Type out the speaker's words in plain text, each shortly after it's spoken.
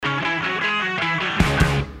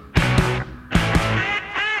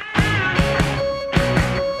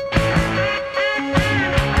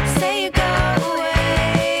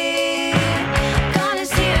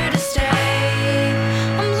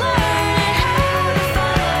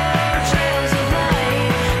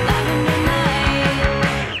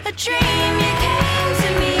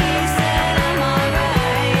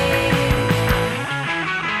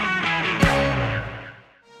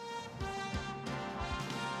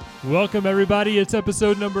Welcome, everybody. It's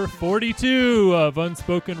episode number 42 of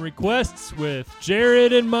Unspoken Requests with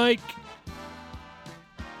Jared and Mike.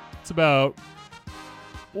 It's about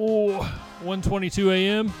 1:22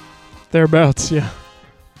 a.m. Thereabouts, yeah.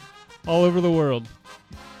 all over the world.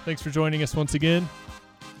 Thanks for joining us once again.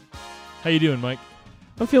 How you doing, Mike?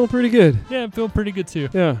 I'm feeling pretty good. Yeah, I'm feeling pretty good, too.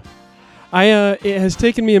 Yeah. It has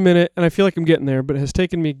taken me a minute, and I feel like I'm getting there, but it has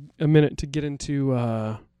taken me a minute to get into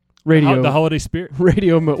radio. The holiday spirit?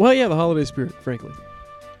 Radio mode. Well, yeah, the holiday spirit, frankly.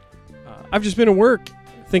 I've just been at work,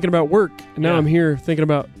 thinking about work, and now Yeah. I'm here thinking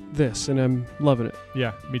about this, and I'm loving it.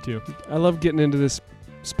 Yeah, me too. I love getting into this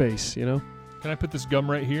space, you know? Can I put this gum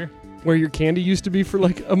right here? Where your candy used to be for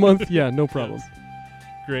like a month? Yeah, no problem. Yes.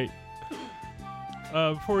 Great.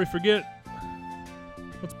 Before we forget,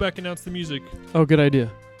 let's back announce the music. Oh, good idea.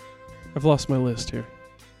 I've lost my list here.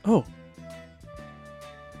 Oh.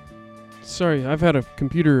 Sorry, I've had a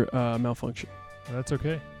computer malfunction. That's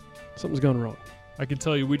okay. Something's gone wrong. I can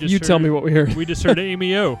tell you. We just You heard, tell me what we heard. We just heard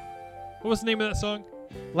Amy O. What was the name of that song?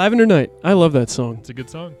 Lavender Night. I love that song. It's a good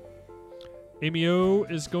song. Amy O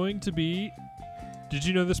is going to be... Did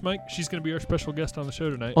you know this, Mike? She's going to be our special guest on the show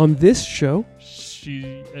tonight. On this show?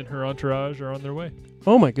 She and her entourage are on their way.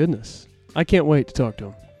 Oh my goodness. I can't wait to talk to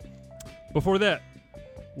him. Before that,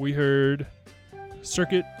 we heard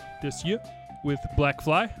Circuit des Yeux with Black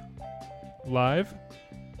Fly live.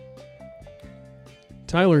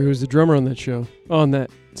 Tyler, who's the drummer on that show, on that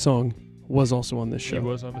song, was also on this show. He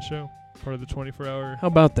was on the show. Part of the 24-hour How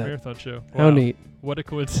about that? marathon show. How neat. What a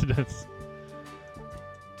coincidence.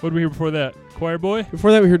 What did we hear before that? Choir Boy?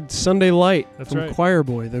 Before that, we heard Sunday Light That's from right. Choir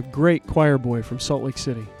Boy, the great Choir Boy from Salt Lake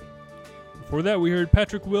City. Before that, we heard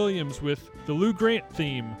Patrick Williams with the Lou Grant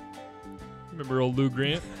theme. Remember old Lou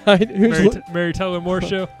Grant? Mary Tyler Moore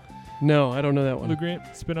show? No, I don't know that one. Lou Grant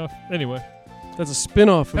spinoff. Anyway, That's a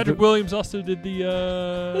spin-off. Patrick Williams also did the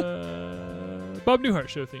Bob Newhart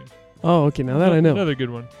show theme. Oh, okay, now that I know. Another good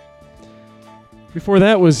one. Before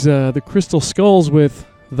that was the Crystal Skulls with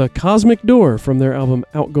The Cosmic Door from their album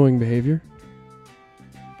Outgoing Behavior.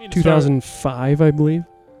 And 2005, I believe.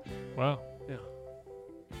 Wow. Yeah.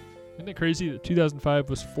 Isn't it crazy that 2005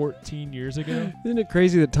 was 14 years ago? Isn't it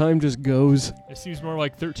crazy that time just goes? It seems more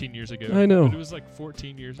like 13 years ago. I know. But it was like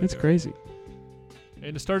 14 years It's ago. crazy.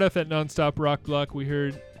 And to start off that nonstop rock block, we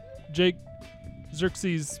heard Jake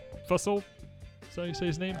Xerxes Fussell. Is that how you say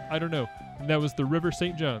his name? I don't know. And that was the River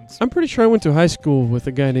St. John's. I'm pretty sure I went to high school with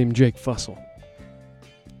a guy named Jake Fussell.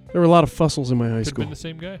 There were a lot of Fussels in my high Could have school. been the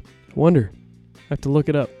same guy. Wonder. I have to look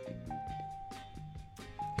it up.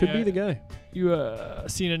 Could Yeah. be the guy. You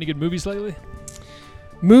seen any good movies lately?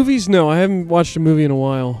 Movies? No, I haven't watched a movie in a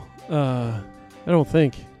while. I don't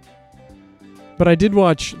think. But I did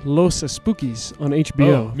watch Los Spookies on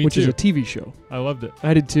HBO, Oh, me which is too. a TV show. I loved it.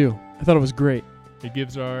 I did too. I thought it was great. It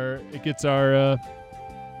gets our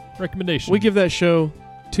recommendation. We give that show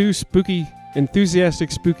 2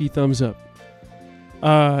 enthusiastic spooky thumbs up.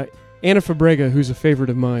 Anna Fabrega, who's a favorite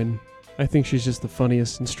of mine, I think she's just the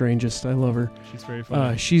funniest and strangest. I love her. She's very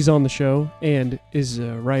funny. She's on the show and is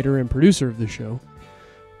a writer and producer of the show.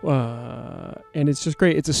 And it's just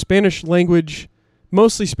great. It's a Spanish language,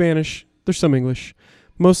 mostly Spanish. There's some English.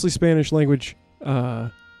 Mostly Spanish language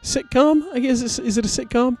sitcom, I guess. Is it a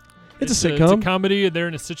sitcom? It's a sitcom. It's a comedy. They're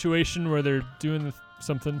in a situation where they're doing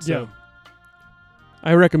something. So Yeah.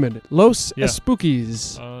 I recommend it. Los Yeah.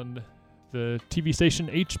 Spookies. on the TV station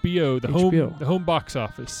HBO, the HBO. home box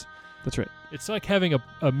office. That's right. It's like having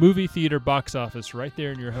a movie theater box office right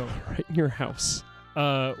there in your home, Right in your house.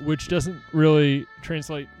 which doesn't really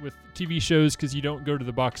translate with TV shows because you don't go to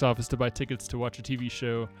the box office to buy tickets to watch a TV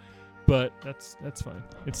show. But that's fine.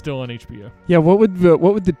 It's still on HBO. Yeah, what would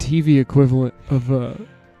the TV equivalent of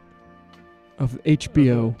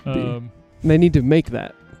HBO be? They need to make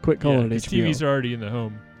that. Quit calling it 'cause HBO. TVs are already in the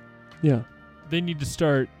home. Yeah. They need to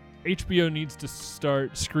start. HBO needs to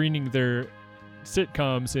start screening their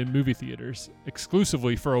sitcoms in movie theaters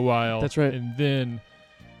exclusively for a while. That's right. And then,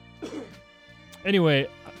 anyway,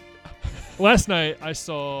 last night I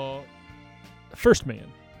saw First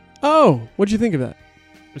Man. Oh, what'd you think of that?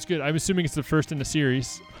 It was good. I'm assuming it's the first in the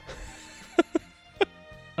series.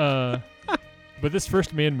 But this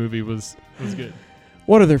First Man movie was good.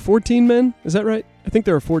 What are there, 14 men? Is that right? I think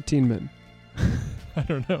there are 14 men. I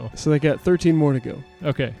don't know. So they got 13 more to go.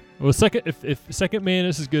 Okay. Well, if Second Man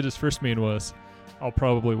is as good as First Man was, I'll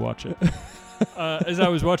probably watch it. As I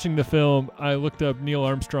was watching the film, I looked up Neil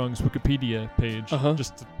Armstrong's Wikipedia page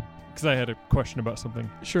just because I had a question about something.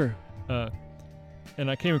 Sure. And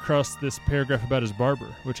I came across this paragraph about his barber,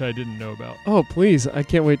 which I didn't know about. Oh, please. I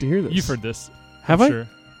can't wait to hear this. You've heard this. Have I'm I? Sure.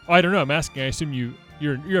 Oh, I don't know. I'm asking. I assume you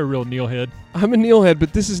You're a real Neil head. I'm a Neil head,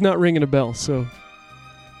 but this is not ringing a bell. So,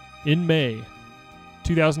 In May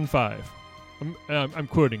 2005, I'm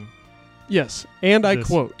quoting. yes, and I this,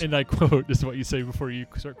 quote. And I quote. This is what you say before you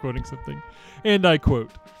start quoting something. And I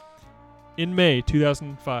quote. In May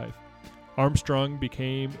 2005, Armstrong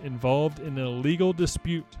became involved in an illegal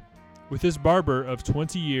dispute with his barber of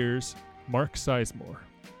 20 years, Mark Sizemore.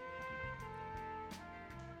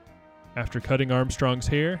 After cutting Armstrong's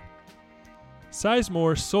hair,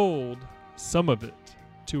 Sizemore sold some of it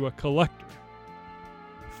to a collector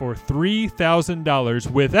for $3,000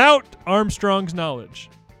 without Armstrong's knowledge.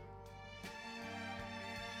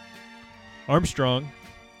 Armstrong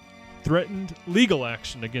threatened legal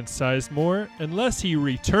action against Sizemore unless he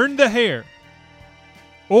returned the hair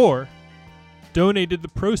or donated the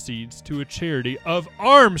proceeds to a charity of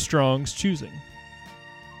Armstrong's choosing.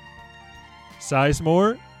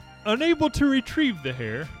 Sizemore, unable to retrieve the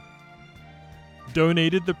hair,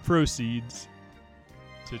 donated the proceeds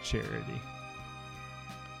to charity.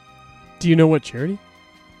 Do you know what charity?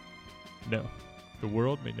 No. The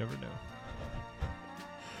world may never know.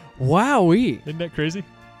 Wowee. Isn't that crazy?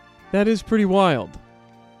 That is pretty wild.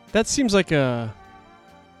 That seems like a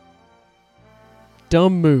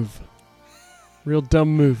dumb move. Real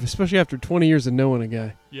dumb move, especially after 20 years of knowing a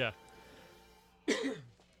guy. Yeah.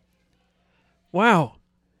 Wow.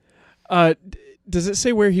 Does it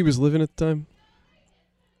say where he was living at the time?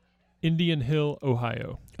 Indian Hill,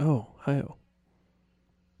 Ohio. Oh, Ohio.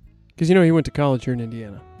 Because he went to college here in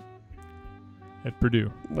Indiana. At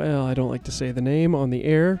Purdue. Well, I don't like to say the name on the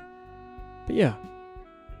air, but yeah.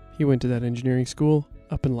 He went to that engineering school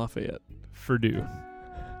up in Lafayette. Purdue.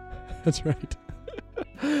 That's right.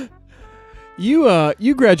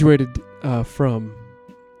 You graduated from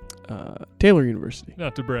Taylor University.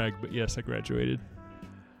 Not to brag, but yes, I graduated.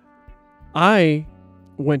 I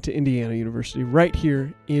went to Indiana University right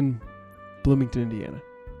here in Bloomington, Indiana.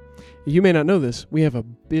 You may not know this. We have a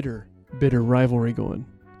bitter rivalry going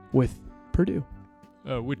with Purdue.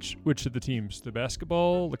 Which of the teams? The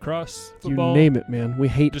basketball, lacrosse, football? You name it, man. We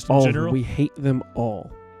hate Just in all of general? them. We hate them all.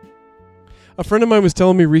 A friend of mine was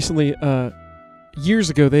telling me recently, years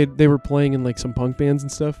ago, they were playing in like some punk bands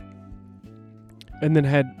and stuff, and then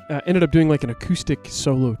had ended up doing like an acoustic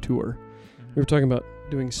solo tour. We were talking about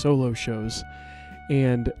doing solo shows,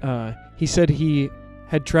 and he said he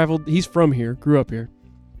had traveled. He's from here, grew up here.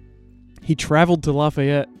 He traveled to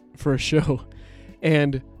Lafayette for a show,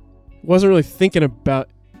 and wasn't really thinking about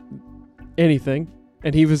anything.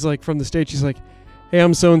 And he was like, from the stage, he's like, "Hey,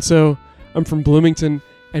 I'm so-and-so. I'm from Bloomington."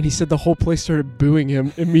 And he said the whole place started booing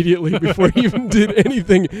him immediately before he even did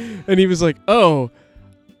anything. And he was like, "Oh,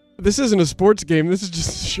 this isn't a sports game. This is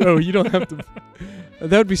just a show. You don't have to."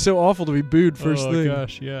 That would be so awful to be booed first thing. Oh,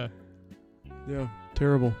 gosh, yeah. Yeah,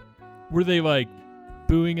 terrible. Were they, like,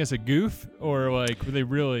 booing as a goof? Or, like, were they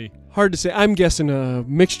really... Hard to say. I'm guessing a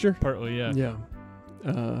mixture. Partly, yeah.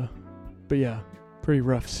 Yeah. But yeah, pretty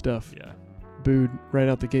rough stuff. Yeah. Booed right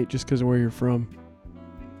out the gate just because of where you're from.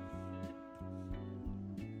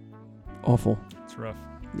 Awful. It's rough.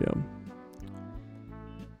 Yeah.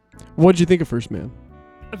 What'd you think of First Man?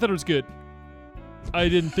 I thought it was good. I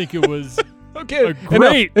didn't think it was... Okay,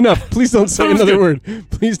 great. Enough. Please don't say That was another good. word.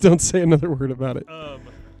 Please don't say another word about it.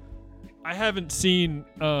 I haven't seen...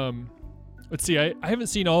 let's see. I haven't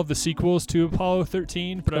seen all of the sequels to Apollo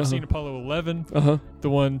 13, but I've seen Apollo 11.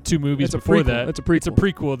 The 2 movies It's a before prequel. that. It's a prequel. It's a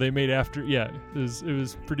prequel they made after. Yeah, it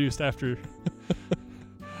was produced after.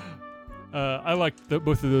 I liked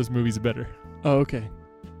both of those movies better. Oh, okay.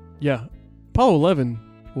 Yeah. Apollo 11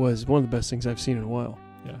 was one of the best things I've seen in a while.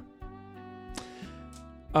 Yeah.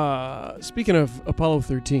 Speaking of Apollo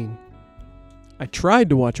 13, I tried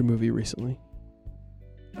to watch a movie recently,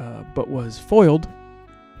 but was foiled.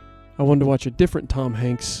 I wanted to watch a different Tom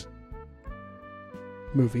Hanks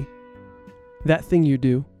movie. That Thing You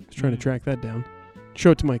Do. I was trying to track that down.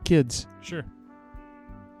 Show it to my kids. Sure.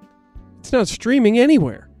 It's not streaming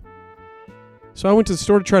anywhere. So I went to the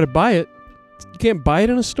store to try to buy it. You can't buy it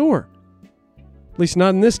in a store. At least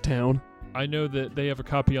not in this town. I know that they have a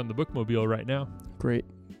copy on the Bookmobile right now. Great.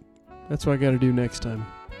 That's what I got to do next time.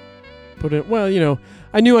 Put it. Well,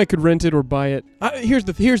 I knew I could rent it or buy it. Here's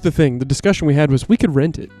the thing. The discussion we had was we could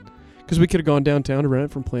rent it because we could have gone downtown to rent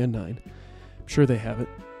it from Plan 9. I'm sure they have it.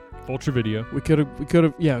 Vulture Video. We could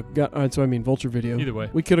have. Yeah. So I mean, Vulture Video. Either way.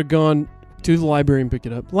 We could have gone to the library and picked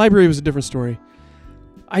it up. The library was a different story.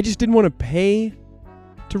 I just didn't want to pay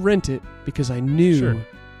to rent it because I knew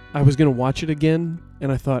I was going to watch it again,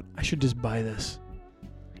 and I thought I should just buy this.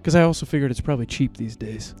 Because I also figured it's probably cheap these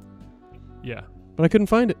days. Yeah. But I couldn't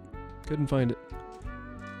find it.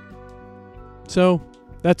 So,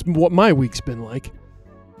 that's what my week's been like.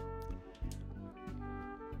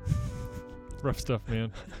 Rough stuff,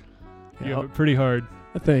 man. You Yeah, have it pretty hard.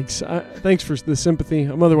 thanks. Thanks for the sympathy.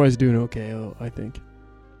 I'm otherwise doing okay, I think.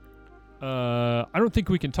 I don't think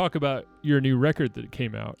we can talk about your new record that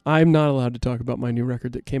came out. I'm not allowed to talk about my new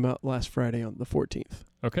record that came out last Friday on the 14th.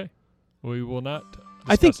 Okay. We will not.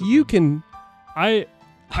 I think discuss it you then. can.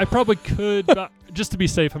 I probably could, but just to be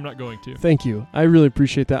safe, I'm not going to. Thank you. I really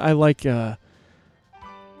appreciate that. I like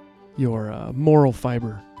your moral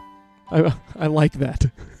fiber. I like that.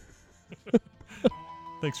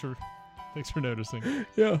 Thanks for noticing.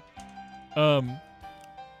 Yeah. How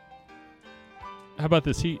about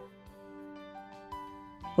this heat?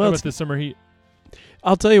 Well, How about this summer heat?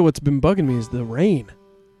 I'll tell you what's been bugging me is the rain.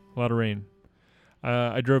 A lot of rain.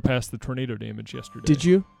 I drove past the tornado damage yesterday. Did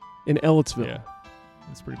you? In Ellettsville. Yeah.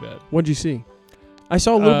 It's pretty bad. What'd you see? I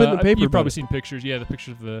saw a little bit in the paper. You've about probably it. seen pictures. Yeah, the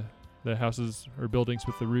pictures of the houses or buildings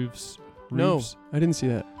with the roofs. No, I didn't see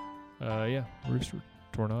that. Yeah, roofs were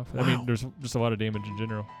torn off. I Wow. mean, there's just a lot of damage in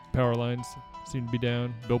general. Power lines seem to be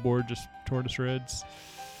down. Billboard just torn to shreds.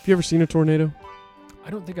 Have you ever seen a tornado? I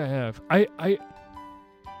don't think I have.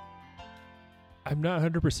 I'm not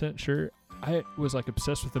 100% sure. I was like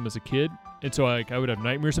obsessed with them as a kid, and so I would have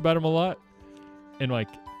nightmares about them a lot, and like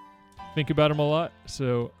think about them a lot.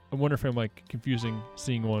 So I wonder if I'm like confusing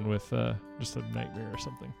seeing one with just a nightmare or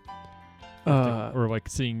something, or like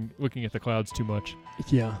looking at the clouds too much.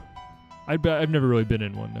 Yeah. I've never really been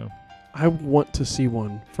in one, no. I want to see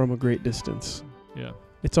one from a great distance. Yeah.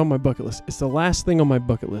 It's on my bucket list. It's the last thing on my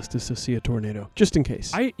bucket list is to see a tornado, just in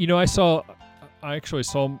case. I actually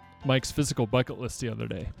saw Mike's physical bucket list the other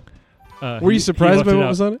day. Were you surprised by what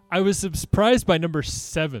was on it? I was surprised by number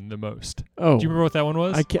 7 the most. Oh. Do you remember what that one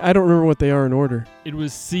was? I don't remember what they are in order. It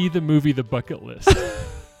was see the movie The Bucket List.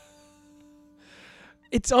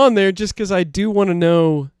 It's on there just because I do want to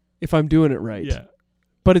know if I'm doing it right. Yeah.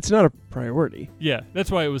 But it's not a priority. Yeah,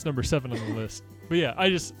 that's why it was number 7 on the list. But yeah,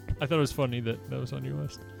 I thought it was funny that was on your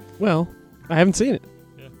list. Well, I haven't seen it.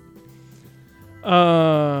 Yeah.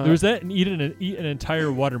 There was that and eat an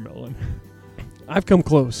entire watermelon. I've come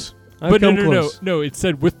close. But no. It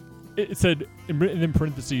said in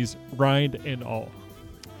parentheses rind and all.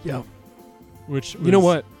 Yeah. Which you know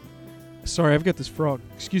what? Sorry, I've got this frog.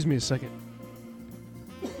 Excuse me a second.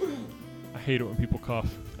 I hate it when people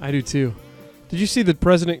cough. I do too. Did you see the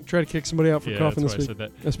president try to kick somebody out for coughing that's this why week? I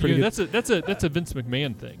said that. That's pretty good. That's a Vince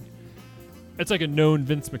McMahon thing. It's like a known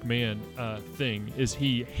Vince McMahon thing. Is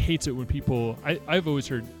he hates it when people. I've always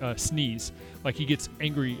heard sneeze. Like he gets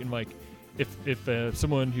angry and like if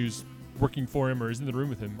someone who's working for him or is in the room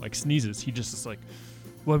with him like sneezes, he just is like,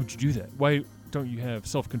 why would you do that? Why don't you have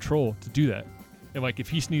self-control to do that? And like if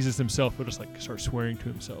he sneezes himself, he'll just like start swearing to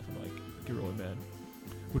himself and like get really mad.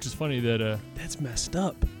 Which is funny that that's messed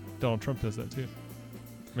up. Donald Trump does that too.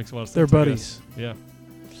 Makes a lot of sense. They're buddies. Yeah,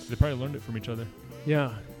 they probably learned it from each other.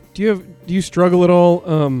 Yeah. Do you struggle at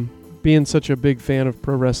all being such a big fan of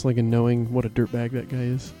pro wrestling and knowing what a dirtbag that guy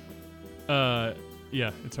is?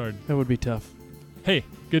 Yeah, it's hard. That would be tough. Hey,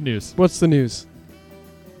 good news. What's the news?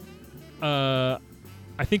 I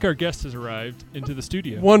think our guest has arrived into the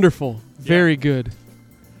studio. Wonderful. Very good.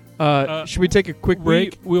 Should we take a quick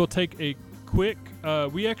break? We will take a quick.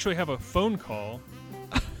 We actually have a phone call.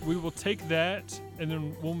 We will take that, and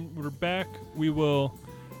then when we're back, we will.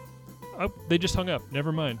 Oh, they just hung up.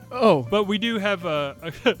 Never mind. Oh, but we do have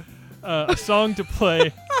a song to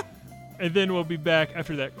play, and then we'll be back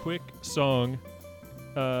after that quick song.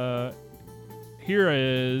 Here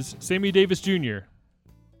is Sammy Davis Jr.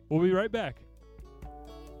 We'll be right back.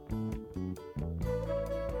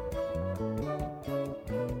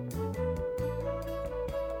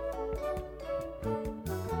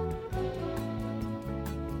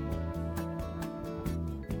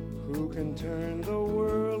 Who can turn the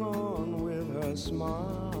world on with a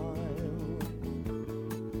smile?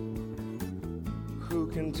 Who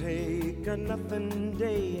can take a nothing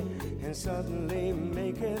day and suddenly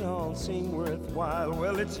make it all seem worthwhile?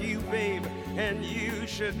 Well, it's you, babe, and you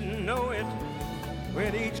should know it.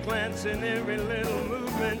 With each glance and every little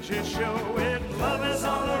movement you show it. Love is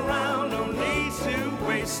all around, no need to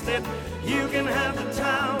waste it. You can have the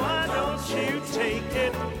time, why don't you take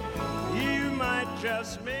it? You might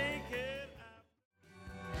just make it.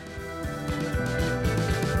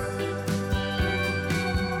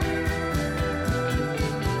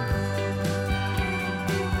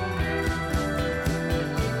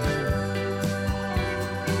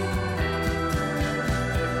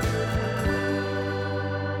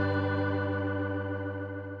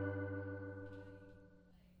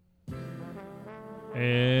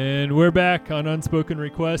 And we're back on Unspoken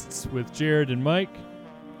Requests with Jared and Mike.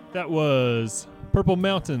 That was Purple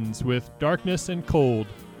Mountains with Darkness and Cold.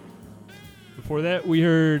 Before that, we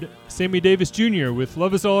heard Sammy Davis Jr. with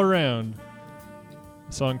Love Is All Around,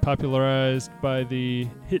 a song popularized by the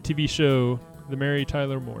hit TV show The Mary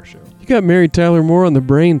Tyler Moore Show. You got Mary Tyler Moore on the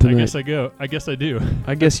brain tonight. I guess I do.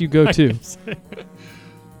 I guess you go too.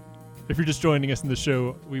 If you're just joining us in the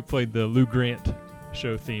show, we played the Lou Grant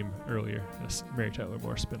show theme earlier, this Mary Tyler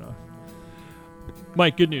Moore spinoff.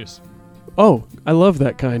 Mike, good news. Oh, I love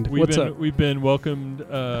that kind. What's up? We've been welcomed in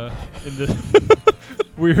the.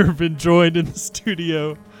 We've been joined in the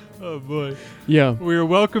studio. Oh boy. Yeah. We are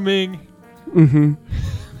welcoming. Mm-hmm.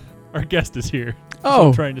 Our guest is here. That's Oh, what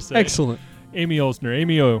I'm trying to say. Excellent. Amy Olsner.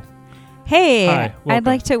 Amy O. Hey, Hi, I'd welcome.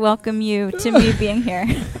 like to welcome you to me being here.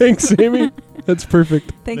 Thanks, Amy. That's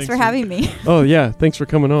perfect. Thanks for for- having me. Oh yeah, thanks for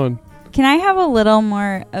coming on. Can I have a little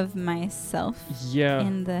more of myself Yeah.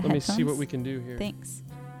 in the Let headphones? me see what we can do here. Thanks.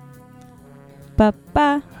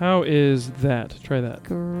 Ba-ba. How is that? Try that.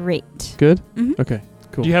 Great. Good? Mhm. Okay,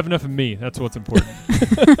 cool. Do you have enough of me? That's what's important.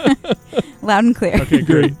 Loud and clear. Okay,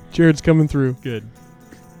 great. Jared's coming through. Good.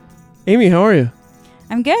 Amy, how are you?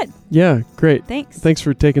 I'm good. Yeah, great. Thanks. Thanks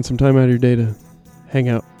for taking some time out of your day to hang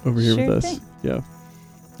out over here Sure with us. thing.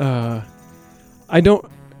 Yeah.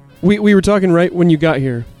 We were talking right when you got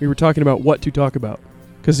here. We were talking about what to talk about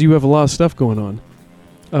because you have a lot of stuff going on.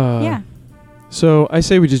 Yeah. So I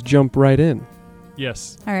say we just jump right in.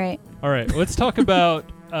 Yes. All right. All right. Let's talk about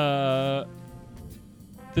the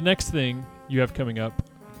next thing you have coming up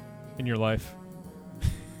in your life,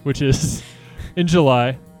 which is in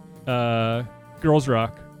July, Girls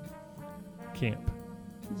Rock Camp.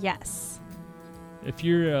 Yes. If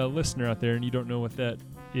you're a listener out there and you don't know what that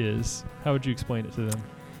is, how would you explain it to them?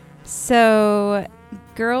 So,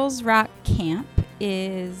 Girls Rock Camp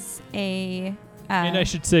is a... And I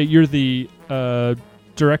should say you're the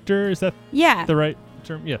director. Is that yeah. the right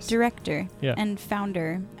term? Yes. Director Yeah. and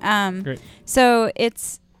founder. Great. So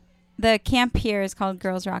the camp here is called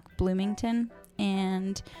Girls Rock Bloomington,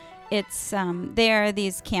 and it's they are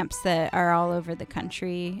these camps that are all over the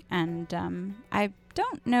country, and I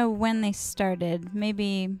don't know when they started,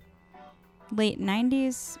 maybe late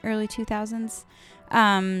 90s, early 2000s,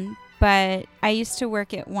 but I used to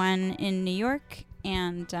work at one in New York,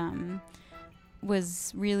 and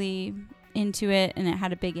was really into it, and it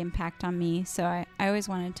had a big impact on me, so I always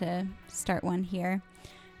wanted to start one here.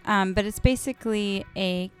 But it's basically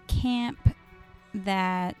a camp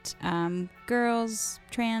that girls,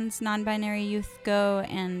 trans, non-binary youth go,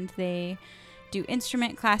 and they do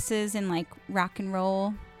instrument classes in like rock and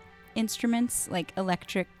roll instruments like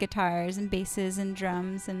electric guitars and basses and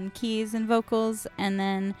drums and keys and vocals, and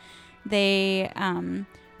then they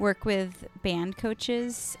work with band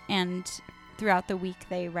coaches, and throughout the week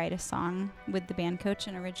they write a song with the band coach,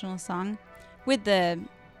 an original song with the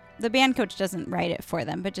band coach doesn't write it for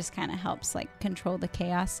them, but just kind of helps like control the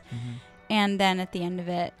chaos. Mm-hmm. And then at the end of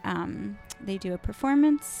it, they do a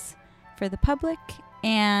performance for the public.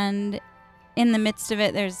 And in the midst of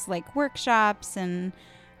it, there's like workshops and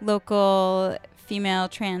local female,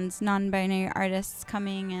 trans, non-binary artists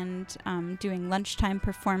coming and doing lunchtime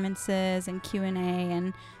performances and Q&A.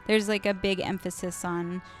 And there's like a big emphasis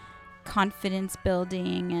on confidence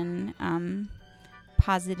building and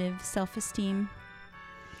positive self-esteem.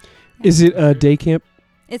 Is it a day camp?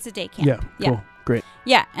 It's a day camp. Yeah, cool. Great.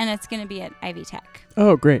 Yeah, and it's going to be at Ivy Tech.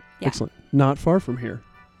 Oh, great. Yeah. Excellent. Not far from here,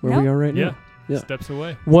 where we Nope. are right Yeah. now. Yeah. Steps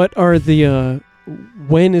away. What are the,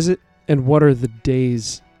 when is it, and what are the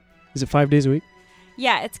days? Is it 5 days a week?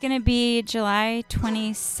 Yeah, it's going to be July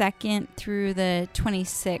 22nd through the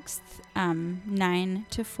 26th. 9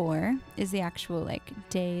 to 4 is the actual like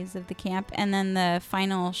days of the camp. And then the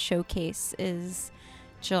final showcase is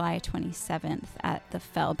July 27th at the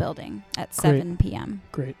Fell Building at 7 p.m.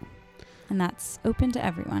 Great. And that's open to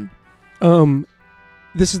everyone.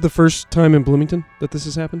 This is the first time in Bloomington that this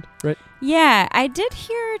has happened, right? Yeah, I did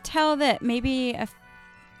hear tell that maybe a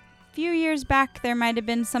few years back there might have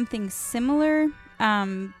been something similar,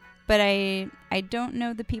 but I don't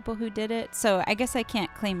know the people who did it, so I guess I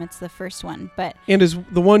can't claim it's the first one. But And is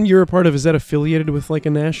the one you're a part of, is that affiliated with like a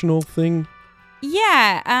national thing?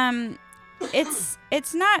 yeah,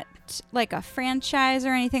 it's not like a franchise or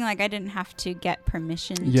anything. Like I didn't have to get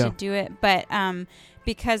permission Yeah. to do it, but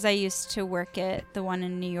because I used to work at the one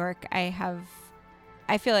in New York,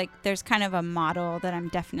 I feel like there's kind of a model that I'm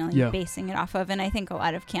definitely basing it off of, and I think a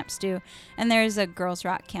lot of camps do. And there's a Girls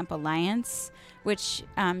Rock Camp Alliance, which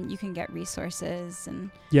you can get resources, and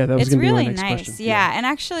Yeah, that was it's going to be my really next nice. question. Yeah, and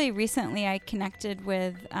actually recently I connected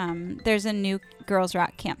with there's a new Girls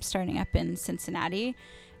Rock Camp starting up in Cincinnati,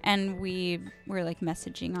 and we were like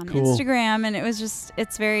messaging on Cool. Instagram, and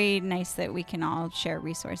it's very nice that we can all share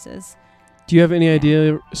resources. Do you have any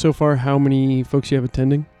idea so far how many folks you have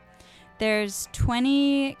attending? There's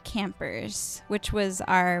 20 campers, which was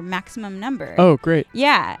our maximum number. Oh, great.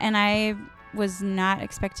 Yeah, and I was not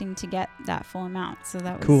expecting to get that full amount, so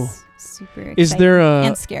that was cool. Super exciting. Is there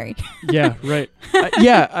and scary. Yeah, right.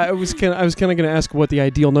 I was kind of going to ask what the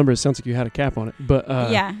ideal number is. Sounds like you had a cap on it, but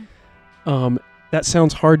yeah. That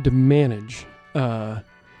sounds hard to manage. I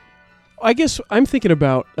guess I'm thinking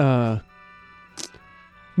about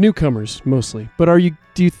newcomers mostly. But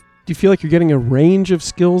do you feel like you're getting a range of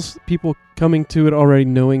skills, people coming to it already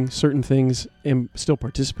knowing certain things and still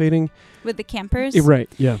participating? With the campers? Right,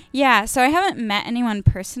 yeah. Yeah, so I haven't met anyone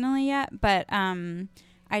personally yet, but I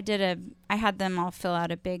had them all fill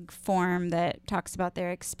out a big form that talks about their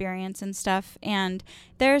experience and stuff. And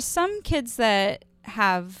there's some kids that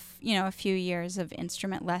have, a few years of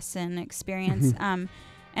instrument lesson experience. Mm-hmm.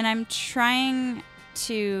 And I'm trying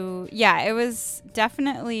to, it was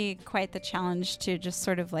definitely quite the challenge to just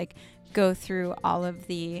sort of like go through all of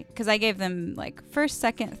because I gave them like first,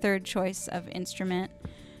 second, third choice of instrument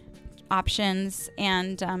options.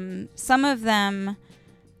 And some of them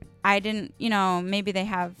I didn't, maybe they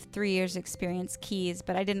have 3 years experience keys,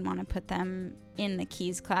 but I didn't want to put them in the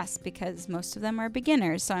keys class because most of them are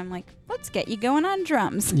beginners. So I'm like, let's get you going on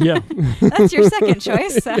drums. Yeah. That's your second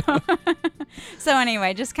choice. So, so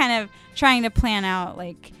anyway, just kind of trying to plan out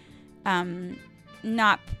like, there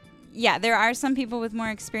are some people with more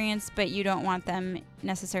experience, but you don't want them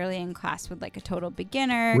necessarily in class with like a total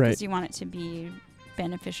beginner because you want it to be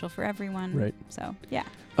beneficial for everyone. Right. So, yeah.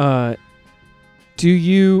 Do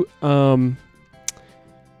you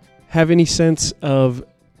have any sense of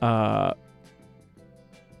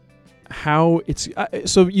how it's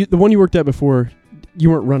the one you worked at before, you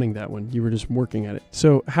weren't running that one, you were just working at it.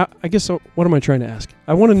 So what am I trying to ask?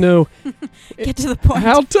 I want to know get to the point.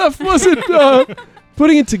 How tough was it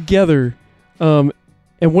putting it together, and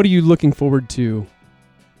what are you looking forward to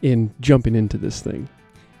in jumping into this thing?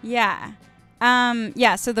 So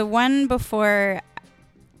the one before,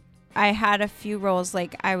 I had a few roles.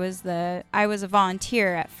 Like I was a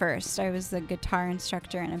volunteer at first. I was the guitar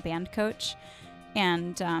instructor and a band coach.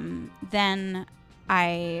 And then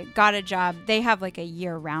I got a job. They have like a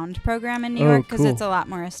year-round program in New York because it's a lot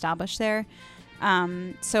more established there.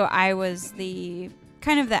 So I was the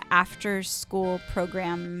kind of the after-school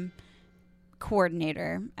program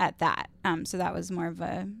coordinator at that. So that was more of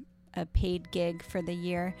a paid gig for the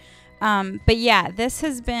year. But yeah, this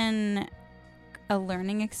has been a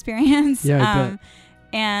learning experience. Yeah,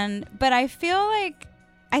 I bet. But I feel like,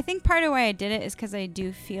 I think part of why I did it is because I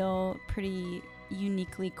do feel pretty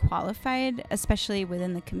uniquely qualified, especially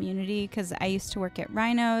within the community, because I used to work at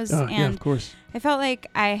Rhinos, and yeah, of course. I felt like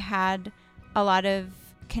I had a lot of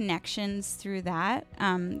connections through that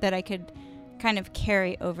that I could kind of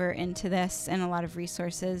carry over into this, and a lot of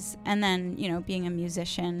resources. And then, being a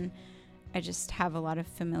musician, I just have a lot of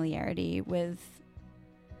familiarity with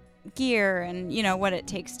gear and, what it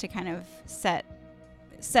takes to kind of set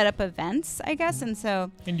up events, I guess. And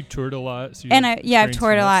you've toured a lot. So I've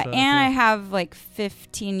toured a lot, stuff, and I have like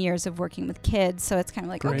 15 years of working with kids, so it's kind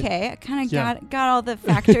of like, great. Okay, I kind of got all the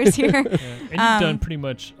factors here. And you've done pretty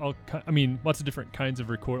much lots of different kinds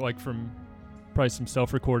of record, like from probably some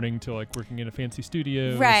self-recording to like working in a fancy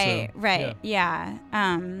studio. Right. Yeah.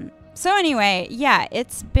 So anyway,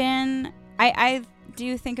 it's been, I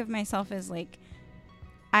do think of myself as like,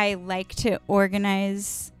 I like to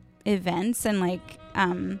organize events and like,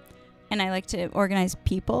 and I like to organize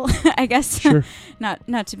people, I guess. Sure.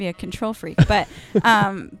 not to be a control freak, but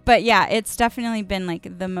yeah, it's definitely been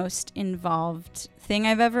like the most involved thing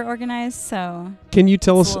I've ever organized. So can you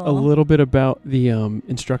tell us a little bit about the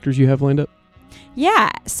instructors you have lined up? Yeah,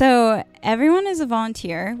 so everyone is a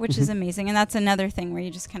volunteer, which is amazing, and that's another thing where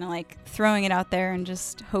you just kind of like throwing it out there and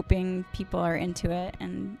just hoping people are into it,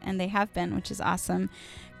 and they have been, which is awesome.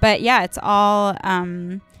 But yeah, it's all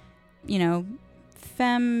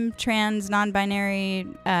femme, trans, non-binary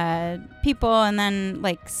people, and then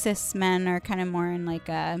like cis men are kind of more in like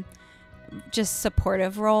a just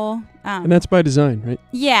supportive role. And that's by design, right?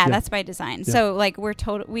 Yeah, that's by design. Yeah. So like we're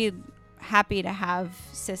happy to have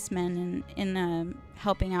cis men in a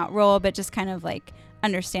helping out role, but just kind of like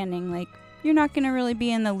understanding like you're not going to really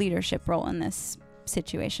be in the leadership role in this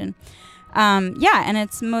situation. And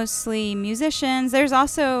it's mostly musicians. There's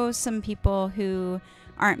also some people who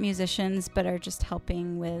aren't musicians but are just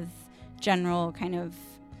helping with general kind of,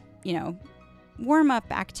 warm-up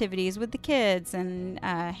activities with the kids and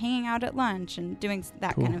hanging out at lunch and doing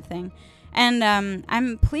that kind of thing. And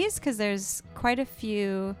I'm pleased because there's quite a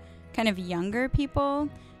few kind of younger people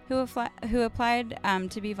who applied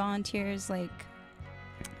to be volunteers. Like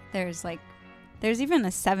there's like there's even a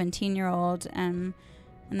 17-year-old, and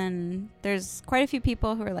then there's quite a few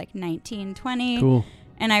people who are like 19, 20. Cool.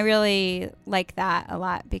 And I really like that a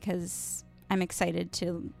lot because I'm excited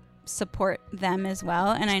to support them as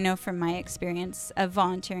well. And I know from my experience of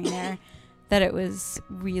volunteering there that it was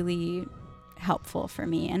really helpful for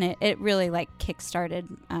me. And it really like kickstarted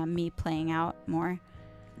me playing out more.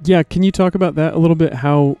 Yeah. Can you talk about that a little bit?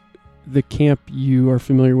 How the camp you are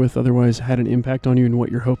familiar with otherwise had an impact on you and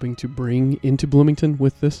what you're hoping to bring into Bloomington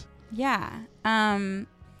with this? Yeah.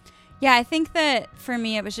 I think that for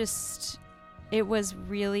me, it was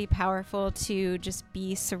really powerful to just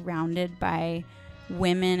be surrounded by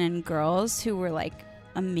women and girls who were like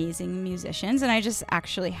amazing musicians. And I just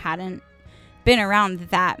actually hadn't been around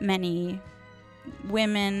that many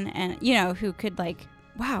women and, who could like,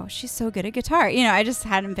 wow, she's so good at guitar. I just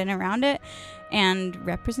hadn't been around it, and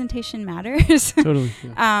representation matters. Totally.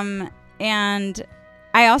 Yeah. And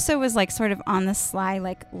I also was like sort of on the sly,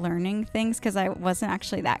 like learning things because I wasn't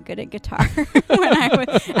actually that good at guitar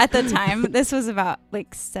at the time. This was about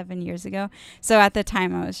like 7 years ago. So at the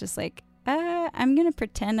time I was just like, I'm going to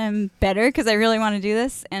pretend I'm better because I really want to do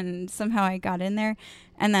this. And somehow I got in there.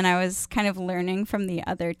 And then I was kind of learning from the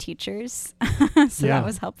other teachers. So that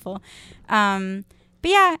was helpful. But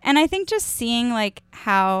yeah, and I think just seeing like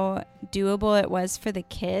how doable it was for the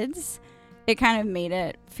kids, it kind of made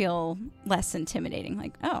it feel less intimidating.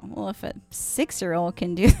 Like, oh, well, if a 6-year-old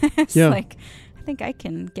can do this, like, I think I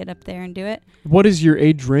can get up there and do it. What is your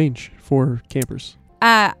age range for campers?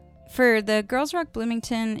 For the Girls Rock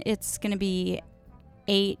Bloomington, it's going to be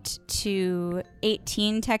 8 to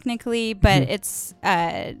 18 technically, but it's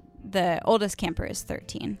the oldest camper is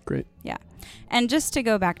 13. Great. Yeah. And just to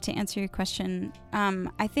go back to answer your question,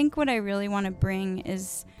 I think what I really want to bring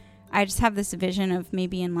is I just have this vision of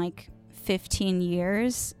maybe in like 15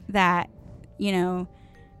 years that,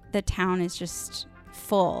 the town is just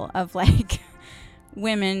full of like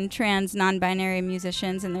women, trans, non-binary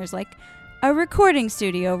musicians, and there's like a recording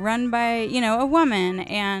studio run by, a woman,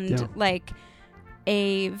 and like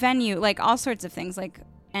a venue, like all sorts of things, like,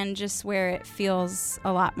 and just where it feels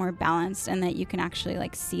a lot more balanced and that you can actually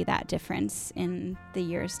like see that difference in the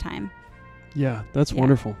year's time. Yeah, that's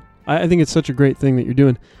wonderful. I think it's such a great thing that you're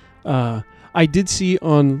doing. I did see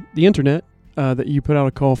on the internet that you put out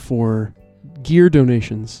a call for gear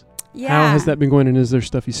donations. Yeah. How has that been going, and is there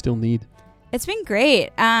stuff you still need? It's been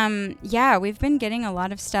great. We've been getting a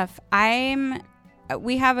lot of stuff.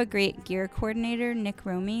 We have a great gear coordinator, Nick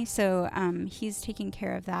Romy, so he's taking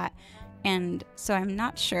care of that. And so I'm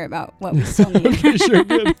not sure about what we still need. Okay, sure,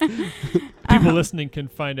 good. People listening can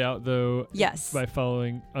find out, though, yes, by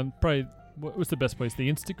following on probably, what's the best place?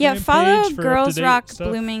 The Instagram page? Yeah, follow page for Girls Rock stuff?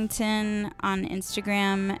 Bloomington on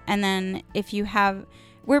Instagram. And then if you have,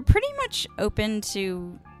 we're pretty much open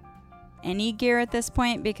to any gear at this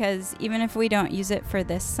point, because even if we don't use it for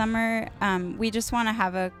this summer, we just want to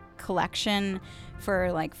have a collection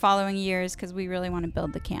for like following years because we really want to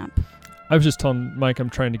build the camp. I was just telling Mike I'm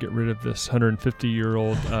trying to get rid of this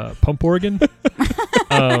 150-year-old pump organ.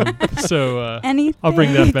 So I'll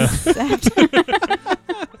bring that back.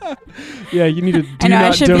 Yeah, you need to I know, not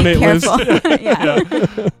I should donate be careful.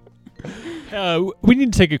 list. We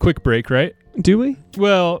need to take a quick break, right? Do we?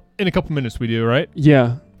 Well, in a couple minutes we do, right?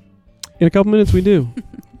 Yeah. In a couple minutes we do.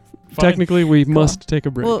 Fine. Technically, we must take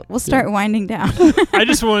a break. We'll start winding down. I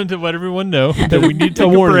just wanted to let everyone know that we need to take a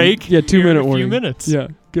warning. break. Yeah, 2 minute in a warning. few minutes. Yeah,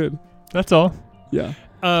 good. That's all. Yeah.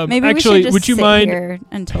 Maybe actually, we should just would you sit mind here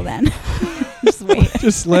until then? Just wait.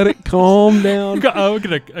 Just let it calm down. We've got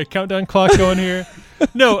a countdown clock going here.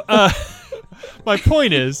 No, my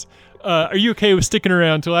point is, are you okay with sticking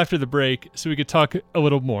around until after the break so we could talk a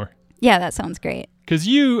little more? Yeah, that sounds great. Because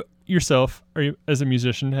you yourself, as a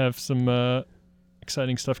musician, have some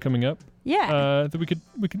exciting stuff coming up. Yeah. That we could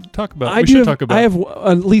talk about. I have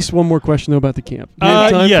at least one more question though about the camp.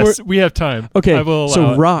 Yes, we have time. Okay. I will allow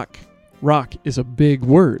so it. rock is a big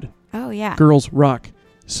word. Oh yeah. Girls rock.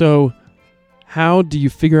 So how do you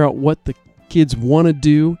figure out what the kids want to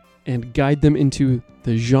do and guide them into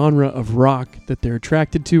the genre of rock that they're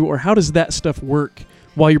attracted to, or how does that stuff work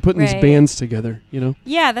while you're putting these bands together,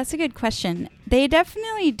 Yeah, that's a good question. They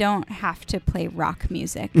definitely don't have to play rock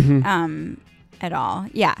music at all.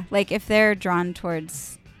 Yeah, like if they're drawn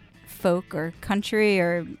towards folk or country,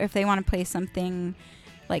 or if they want to play something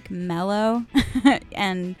like mellow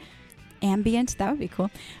and ambient, that would be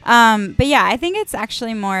cool. But yeah, I think it's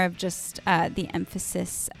actually more of just the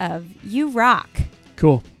emphasis of you rock.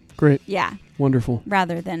 Cool. Great. Yeah. Wonderful.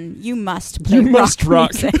 Rather than you must play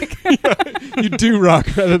rock music. You do rock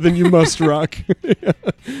rather than you must rock.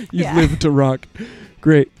 You live to rock.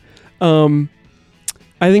 Great. I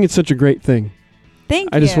think it's such a great thing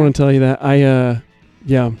Thank you. I just want to tell you that I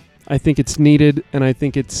think it's needed, and I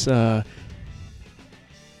think it's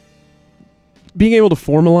being able to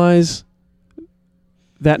formalize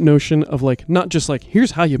that notion of like not just like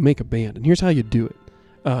here's how you make a band and here's how you do it,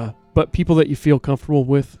 but people that you feel comfortable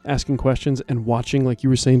with asking questions and watching, like you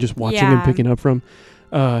were saying, just watching and picking up from,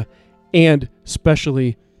 and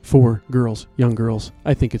especially for girls, young girls.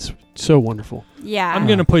 I think it's so wonderful. Yeah. I'm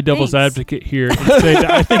going to play devil's advocate here and say that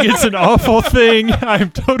I think it's an awful thing. I'm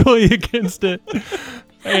totally against it.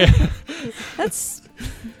 That's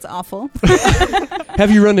awful. Have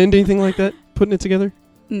you run into anything like that, putting it together?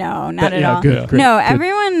 No, not at all. Good, great, no, good.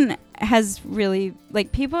 Everyone has really,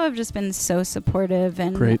 like, people have just been so supportive.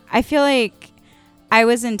 And great. I feel like I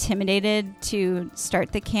was intimidated to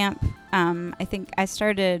start the camp. I think I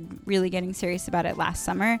started really getting serious about it last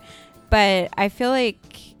summer. But I feel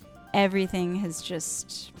like everything has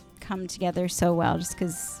just come together so well just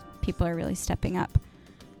because people are really stepping up.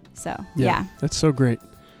 So, yeah. That's so great.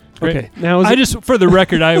 Great. Okay, now for the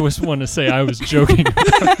record, I always want to say I was joking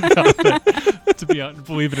about that, to be honest,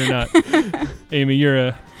 believe it or not. Amy,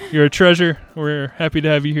 you're a treasure. We're happy to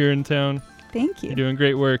have you here in town. Thank you. You're doing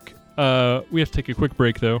great work. We have to take a quick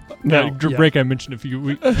break, though. No, That break I mentioned a few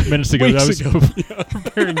minutes ago that I was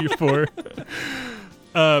preparing you for.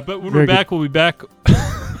 But when we're back, we'll be back.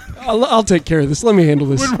 I'll take care of this. Let me handle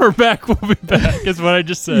this. When we're back, we'll be back, is what I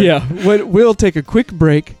just said. Yeah, we'll take a quick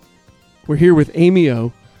break. We're here with Amy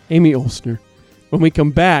Olsner. When we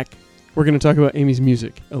come back, we're going to talk about Amy's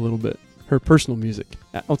music a little bit, her personal music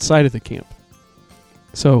outside of the camp.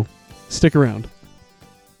 So, stick around.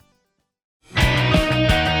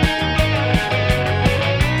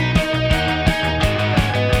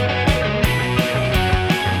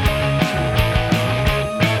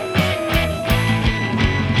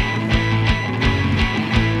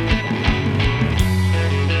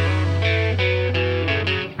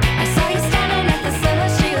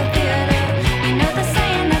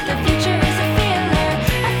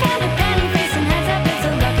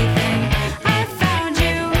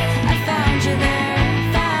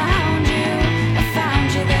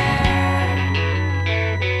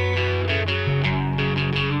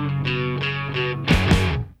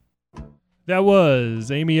 That was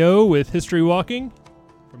Amy O with History Walking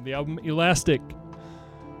from the album Elastic,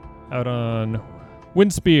 out on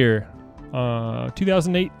Windspear,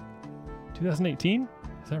 2018?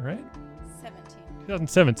 Is that right?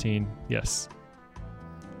 2017, yes.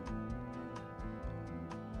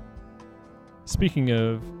 Speaking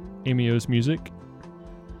of Amy O's music,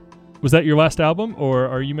 was that your last album, or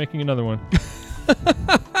are you making another one?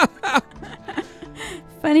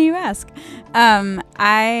 Funny you ask.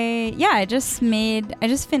 I just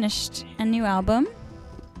finished a new album.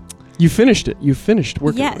 You finished it. You finished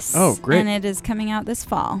working on it. Yes. Oh, great. And it is coming out this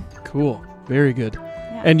fall. Cool. Very good.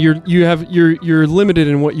 Yeah. And you're limited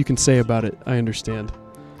in what you can say about it, I understand.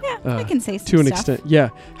 Yeah, I can say some to an stuff. extent. Yeah.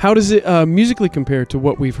 How does it musically compare to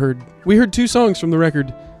what we've heard? We heard 2 songs from the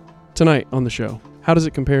record tonight on the show. How does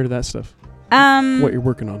it compare to that stuff? What you're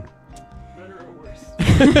working on? Better or worse?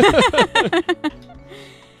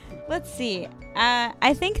 Let's see.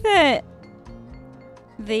 I think that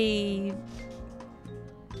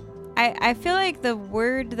I feel like the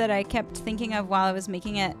word that I kept thinking of while I was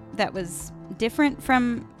making it that was different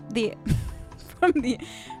from the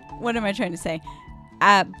what am I trying to say?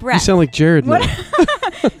 Breath. You sound like Jared now.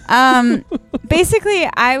 Basically,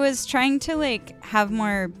 I was trying to like have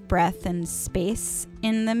more breath and space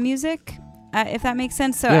in the music, if that makes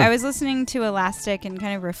sense. So Yeah. I was listening to Elastic and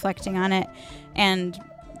kind of reflecting on it, and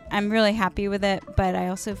I'm really happy with it. But I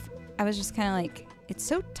was just kind of like, it's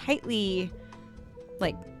so tightly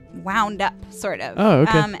like wound up, sort of. Oh,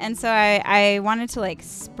 okay. And so I wanted to like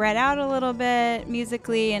spread out a little bit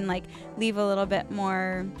musically and like leave a little bit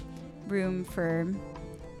more room for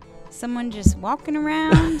someone just walking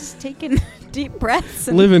around, taking deep breaths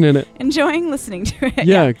and Living in it. enjoying listening to it.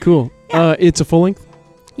 Yeah, cool. Yeah. It's a full length.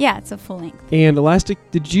 Yeah, it's a full length. And Elastic,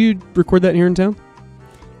 did you record that here in town?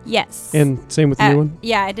 Yes. And same with the new one?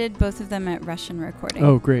 Yeah, I did both of them at Russian Recording.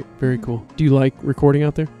 Oh, great. Very cool. Do you like recording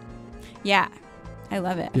out there? Yeah, I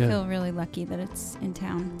love it. Yeah. I feel really lucky that it's in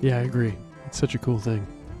town. Yeah, I agree. It's such a cool thing.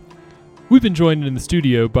 We've been joined in the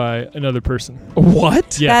studio by another person.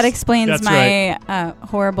 What? Yes, that explains that's my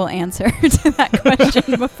horrible answer to that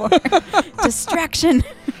question before. Distraction.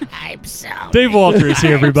 I'm sorry. Dave Walter is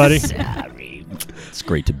here, everybody. Sorry. It's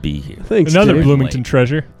great to be here. Thanks, Another Dave. Bloomington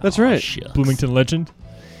treasure. That's right. Shucks. Bloomington legend.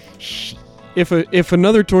 Shh. If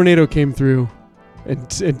another tornado came through and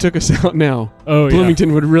took us out now, Oh,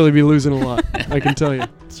 Bloomington would really be losing a lot. I can tell you.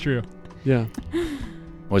 It's true. Yeah.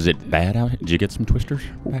 Was it bad out? Did you get some twisters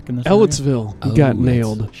back in this Ellettsville got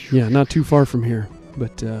nailed. Yeah, not too far from here.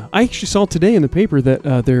 But I actually saw today in the paper that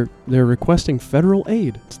they're requesting federal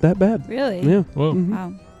aid. It's that bad. Really? Yeah. Whoa. Mhm.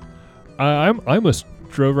 Wow. I almost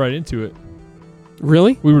drove right into it.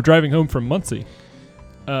 Really? We were driving home from Muncie,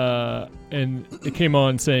 and it came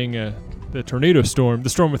on saying the tornado storm, the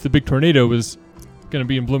storm with the big tornado, was going to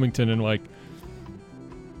be in Bloomington in like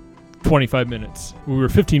 25 minutes. We were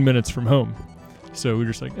 15 minutes from home. So we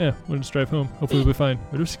were just like, we'll just drive home. Hopefully we'll be fine.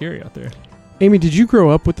 But it was scary out there. Amy, did you grow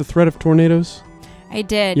up with the threat of tornadoes? I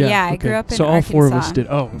did. Yeah, I grew up in So all Arkansas. 4 of us did.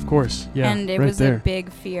 Oh, of course. Yeah, And it right was there. a big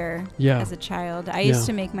fear Yeah. as a child. I Yeah. used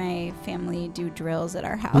to make my family do drills at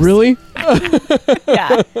our house. Really?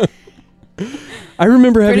 Yeah. I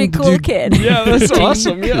remember Pretty having cool to do. kid. Yeah, that's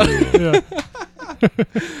awesome. Yeah.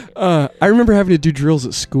 Yeah. I remember having to do drills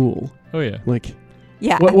at school. Oh, yeah. Like,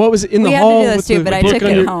 Yeah. what was it in we the had hall? to do with those too, the but I book took on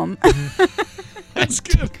it your- home. That's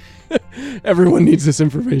good. Everyone needs this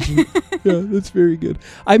information. Yeah, that's very good.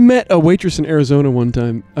 I met a waitress in Arizona one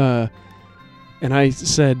time, and I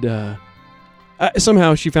said,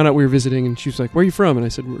 somehow she found out we were visiting, and she was like, "Where are you from?" And I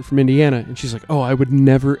said, "We're from Indiana." And she's like, "Oh, I would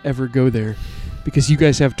never, ever go there because you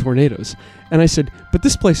guys have tornadoes." And I said, "But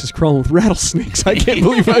this place is crawling with rattlesnakes. I can't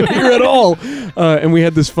believe I'm here at all." And we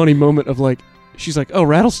had this funny moment of like, she's like, "Oh,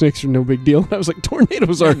 rattlesnakes are no big deal." And I was like,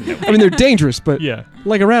 "Tornadoes are, I mean, they're dangerous, but Yeah.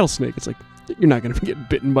 like a rattlesnake, it's like, you're not going to get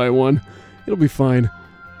bitten by one. It'll be fine."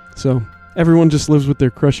 So everyone just lives with their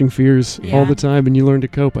crushing fears all Yeah. the time, and you learn to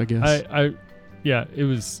cope, I guess. Yeah, it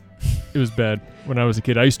was bad when I was a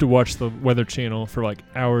kid. I used to watch the Weather Channel for like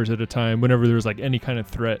hours at a time. Whenever there was like any kind of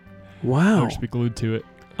threat, I Wow. would just be glued to it.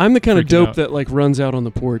 I'm the kind of freaking dope out. that like runs out on the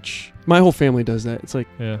porch. My whole family does that. It's like,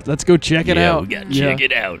 Yeah. let's go check it out. We gotta Yeah. check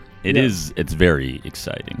it out. Yeah. It's very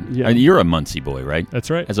exciting. Yeah. You're a Muncie boy, right? That's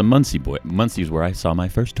right. As a Muncie boy, Muncie's where I saw my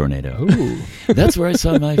first tornado. Ooh. That's where I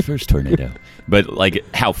saw my first tornado. But like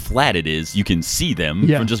how flat it is, you can see them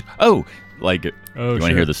Yeah. from just Oh, you want to sure.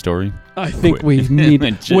 hear the story? I think Quick. we need.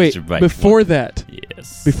 Just Wait, right before that,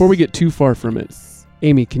 Yes. before we get too far from it,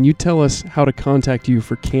 Amy, can you tell us how to contact you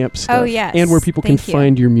for camp stuff? Oh, yes. And where people can Thank you.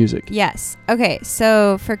 find your music? Yes. Okay.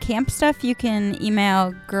 So for camp stuff, you can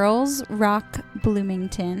email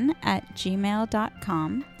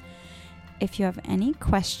girlsrockbloomington@gmail.com. If you have any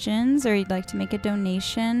questions or you'd like to make a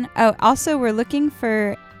donation. Oh, also, we're looking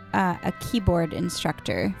for a keyboard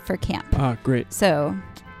instructor for camp. Ah, great. So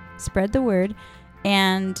spread the word.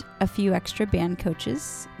 And a few extra band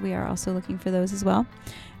coaches. We are also looking for those as well.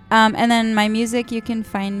 And then my music, you can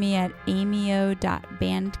find me at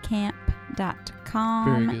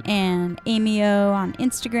amio.bandcamp.com. Very good. And amio on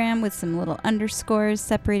Instagram with some little underscores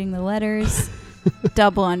separating the letters.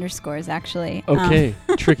 Double underscores, actually. Okay,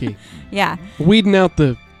 tricky. Yeah. Weeding out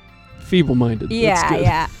the feeble-minded. That's good.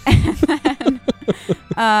 Yeah.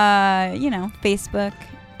 Facebook,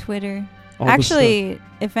 Twitter. All the Actually,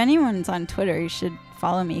 if anyone's on Twitter, you should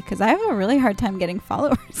follow me because I have a really hard time getting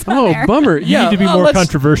followers on Oh, there. bummer. You Yeah. need to be more let's-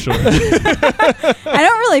 controversial. I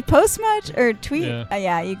don't really post much or tweet.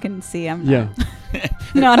 Yeah. You can see I'm Yeah.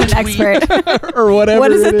 not an expert. Or whatever.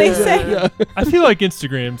 What is it they is. say? Yeah. I feel like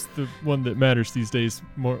Instagram's the one that matters these days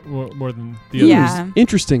more than the Yeah. others.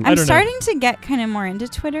 Interesting. I I'm don't know. starting to get kind of more into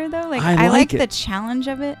Twitter though. Like I I like like the it. challenge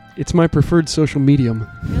of it. It's my preferred social medium.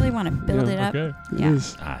 I really want to build Yeah. it up. Okay. It Yeah.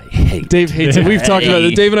 is. I hate Dave hates it. We've talked about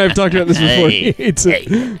it. Dave and I have talked about this before. He hates it.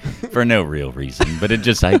 Hey. For no real reason, but it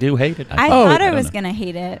just I do hate it. I Oh, thought I don't was know. gonna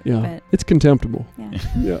hate it, Yeah. but It's contemptible. yeah.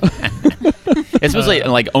 Yeah. Especially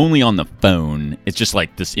like only on the phone. It's just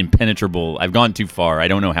like this impenetrable. I've gone too far. I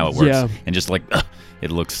don't know how it works. Yeah. And just like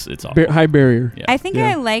it's awful. High barrier. Yeah. I think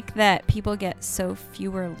Yeah. I like that people get so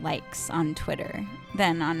fewer likes on Twitter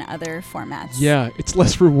than on other formats. Yeah. It's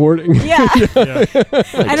less rrewarding. Yeah. Yeah.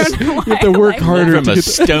 I don't know why. You have to I work like harder that. From to a get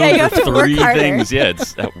stone Yeah, you for have to work 3 harder. things. Yeah,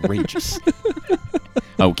 it's outrageous.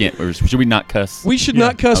 Oh, should we not cuss? We should Yeah.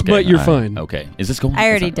 not cuss, Okay, but you're all right. fine. Okay. Is this going? I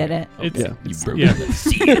already It's not did it. It's Yeah. You broke Yeah. the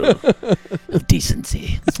seal of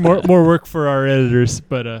decency. It's more work for our editors,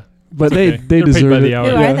 but But okay. they They're paid deserve by it. the hour.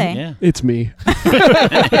 Who Yeah. are they? Yeah. It's me.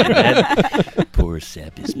 Poor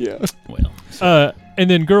Sep is Yeah. well. and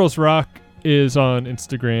then Girls Rock is on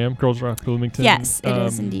Instagram, Girls Rock Bloomington. Yes, it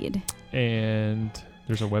is indeed. And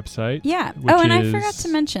there's a website. Yeah. which Oh, and I forgot is- to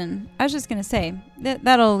mention. I was just gonna say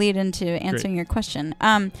that'll lead into answering your question.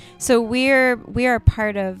 So we are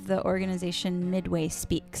part of the organization Midway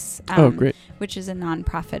Speaks. Oh, great. Which is a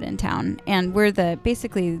nonprofit in town, and we're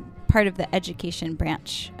basically part of the education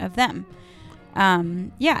branch of them.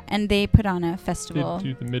 Yeah, and they put on a festival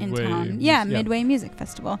Do the in Midway. town. Yeah, Midway Music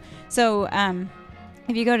Festival. So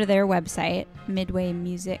if you go to their website, Midway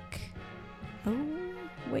Music. Oh,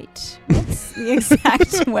 wait, what's the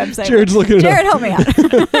exact website? Jared's looking it Jared, up. help me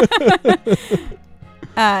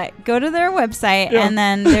out. Go to their website, and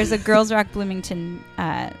then there's a Girls Rock Bloomington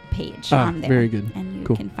page on there. Very good. And you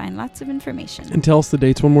Cool. can find lots of information. And tell us the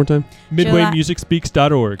dates one more time.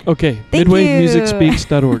 MidwayMusicSpeaks.org. Okay. Thank you.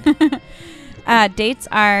 MidwayMusicSpeaks.org. Dates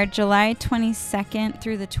are July 22nd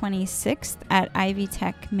through the 26th at Ivy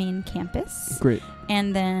Tech main campus. Great.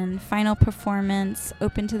 And then final performance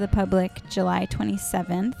open to the public July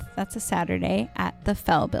 27th. That's a Saturday at the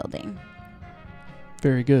Fell Building.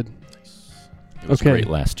 Very good. It was Okay. great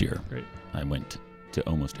last year. Great. I went to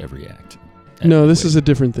almost every act. No, this is a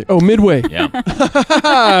different thing. Oh, Midway. Yeah.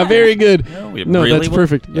 Very good. No, it No, really that's was-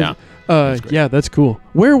 perfect. Yeah. great. Yeah, that's cool.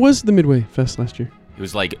 Where was the Midway Fest last year? It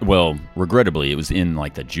was like, well, regrettably, it was in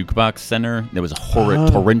like the Jukebox Center. There was a Oh.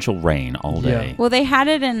 torrential rain all Yeah. day. Well, they had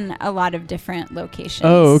it in a lot of different locations.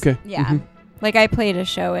 Oh, okay. Yeah. Mhm. Like I played a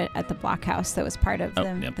show at the Blockhouse that was part of Oh, the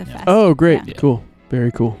yep, the yep. fest. Oh, great. Yeah. Cool.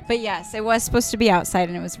 Very cool. But yes, it was supposed to be outside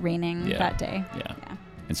and it was raining Yeah. that day. Yeah. Yeah.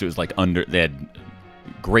 And so it was like they had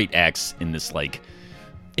great acts in this like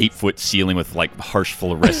 8-foot ceiling with like harsh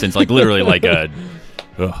fluorescence, like literally like a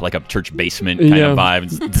church basement kind Yeah. of vibe.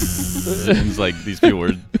 It's like these people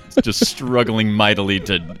were just struggling mightily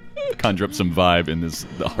to conjure up some vibe in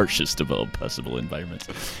the harshest of all possible environments.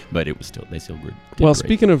 But it was they still did Well, great.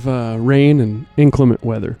 speaking of rain and inclement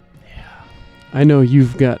weather, I know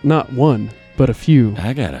you've got not one, but a few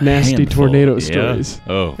I got a nasty handful. tornado Yeah. stories.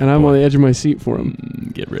 Oh, And I'm boy. on the edge of my seat for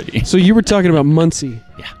them. Get ready. So you were talking about Muncie.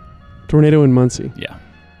 Yeah. Tornado in Muncie. Yeah.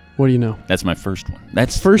 What do you know? That's my first one.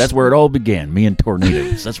 That's First- where it all began. Me and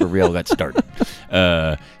tornadoes. That's where we all got started.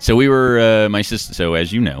 So we were my sister. So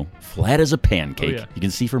as you know, flat as a pancake. Oh, yeah. You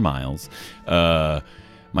can see for miles.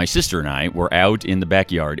 My sister and I were out in the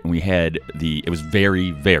backyard, and we had it was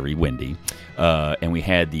very, very windy, and we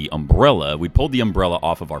had the umbrella. We pulled the umbrella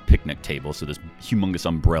off of our picnic table, so this humongous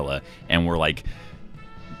umbrella, and we're like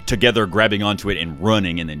together grabbing onto it and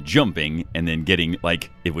running, and then jumping, and then getting like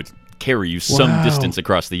it would carry you some Wow. distance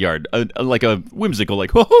across the yard, like a whimsical,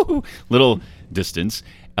 like little distance.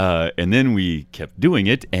 And then we kept doing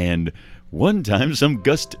it, and one time some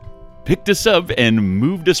gust picked us up and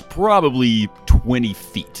moved us probably 20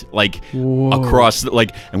 feet, like Whoa. across, and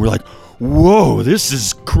we're like, whoa, this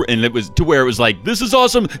is, and it was to where it was like, this is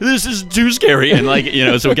awesome, this is too scary, and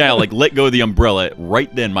so we kind of like let go of the umbrella.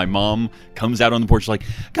 Right then, my mom comes out on the porch like,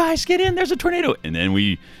 guys, get in, there's a tornado, and then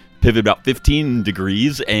we pivot about 15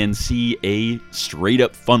 degrees and see a straight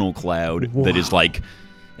up funnel cloud that is like,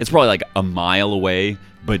 it's probably like a mile away,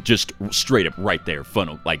 but just straight up right there,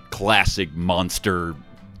 funnel, like classic monster,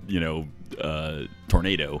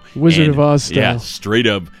 tornado. Wizard And, of Oz style. Yeah, straight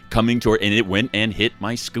up coming toward, and it went and hit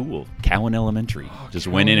my school, Cowan Elementary. Just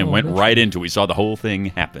went in and went right into it. We saw the whole thing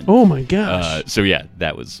happen. Oh my gosh. So yeah,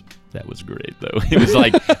 that was great though. It was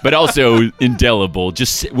like, but also indelible.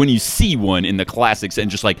 Just when you see one in the classics,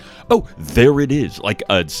 and just like, oh, there it is. Like,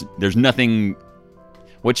 there's nothing.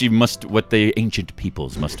 What the ancient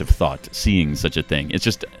peoples must have thought seeing such a thing. It's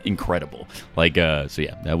just incredible. Like, so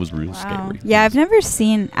yeah, that was real scary. Yeah, I've never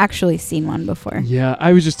actually seen one before. Yeah,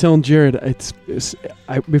 I was just telling Jared,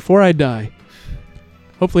 before I die,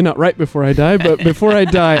 hopefully not right before I die, but before I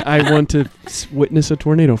die, I want to witness a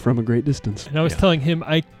tornado from a great distance. And I was telling him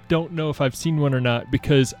I don't know if I've seen one or not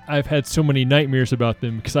because I've had so many nightmares about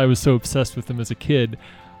them because I was so obsessed with them as a kid.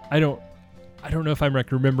 I don't know if I'm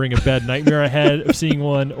like remembering a bad nightmare I had of seeing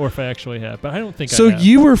one or if I actually have, but I don't think So I have.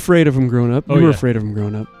 you were afraid of them growing up. Oh, You were yeah. afraid of them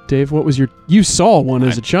growing up. Dave, what was you saw one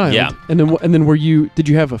as a child. yeah. And then did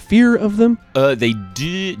you have a fear of them? They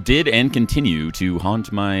did and continue to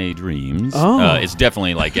haunt my dreams. Oh. It's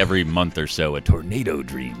definitely like every month or so a tornado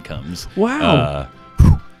dream comes. Wow.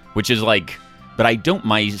 Which is like, but I don't.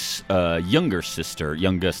 My youngest sister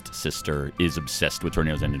is obsessed with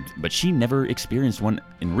tornadoes, but she never experienced one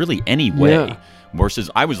in really any way. Yeah. Versus,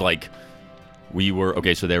 I was like, we were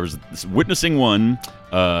okay. So there was this witnessing one.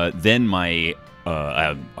 Then I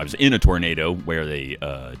was in a tornado where they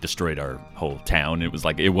destroyed our whole town. It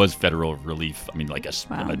was federal relief. I mean, like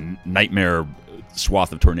a nightmare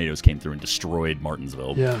swath of tornadoes came through and destroyed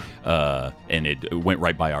Martinsville. Yeah. And it went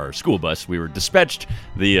right by our school bus. We were dispatched.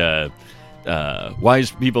 The wise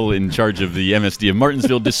people in charge of the MSD of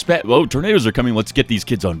Martinsville tornadoes are coming. Let's get these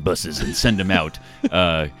kids on buses and send them out.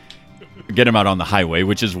 Get them out on the highway,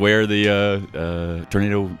 which is where the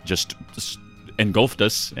tornado just engulfed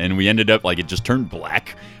us, and we ended up like it just turned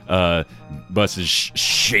black. Buses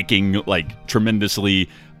shaking like tremendously,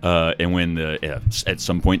 and when at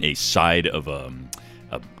some point a side of a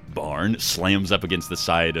barn, slams up against the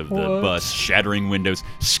side of the bus, shattering windows,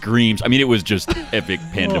 screams. I mean, it was just epic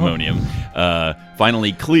pandemonium.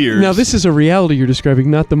 Finally cleared. Now, this is a reality you're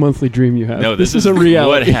describing, not the monthly dream you have. No, this is a reality.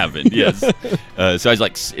 What happened, yes. So I was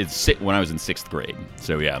like, when I was in 6th grade.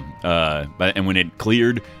 So, yeah. And when it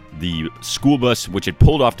cleared, the school bus, which had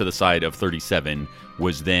pulled off to the side of 37,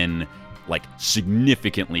 was then like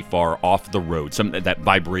significantly far off the road. That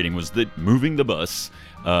vibrating was moving the bus.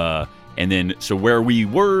 And then, so where we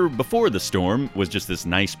were before the storm was just this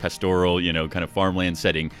nice pastoral, kind of farmland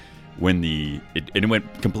setting. When it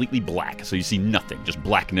went completely black, so you see nothing, just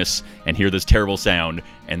blackness, and hear this terrible sound.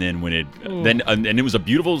 And then and it was a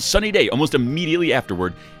beautiful sunny day. Almost immediately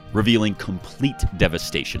afterward, revealing complete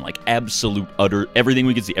devastation, like absolute, utter, everything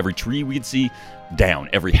we could see, every tree we could see, down,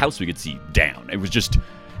 every house we could see, down. It was just,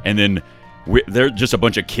 and then there just a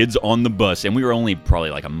bunch of kids on the bus, and we were only probably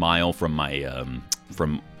like a mile from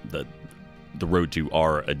from the road to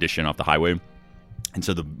our addition off the highway. And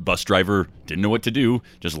so the bus driver didn't know what to do,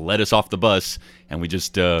 just let us off the bus, and we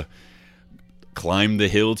just climbed the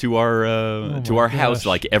hill to our house.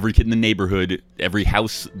 Like every kid in the neighborhood, every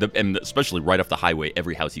house, and especially right off the highway,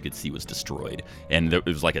 every house you could see was destroyed. And it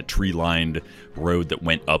was like a tree-lined road that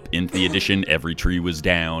went up into the addition. Every tree was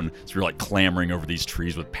down. So we were like clambering over these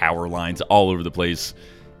trees with power lines all over the place.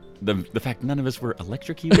 The fact none of us were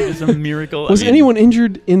electrocuted is a miracle. Was anyone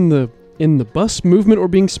injured in the bus movement or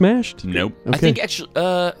being smashed? Nope. Okay. I think actually,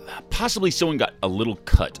 possibly someone got a little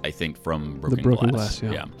cut, I think, from broken glass.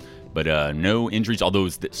 Yeah. But no injuries, although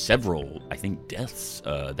several, I think, deaths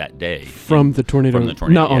that day. From the tornado,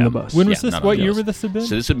 not on the bus. When was this? What year would this have been?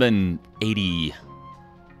 So this would have been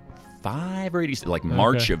 85 or 86, like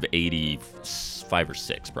March of 85 or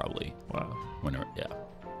 6, probably. Wow. Yeah.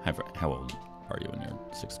 How old are you when you're in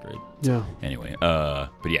 6th grade? Yeah. Anyway,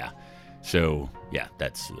 but yeah. So, yeah,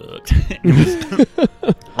 that's...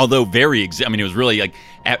 although very... I mean, it was really like...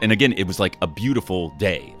 And again, it was like a beautiful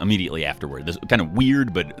day immediately afterward. This kind of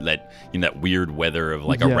weird, but that weird weather of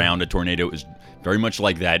like around a tornado is very much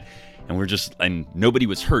like that. And and nobody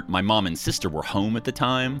was hurt. My mom and sister were home at the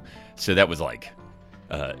time. So that was like...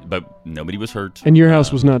 but nobody was hurt. And your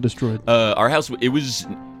house was not destroyed? Our house, it was...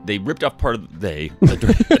 They ripped off part of... the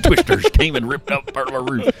twisters came and ripped off part of our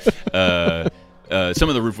roof. Some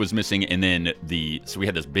of the roof was missing, and then so we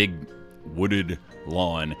had this big wooded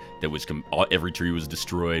lawn that was every tree was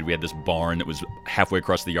destroyed. We had this barn that was halfway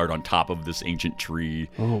across the yard on top of this ancient tree.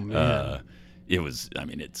 Oh man! It was. I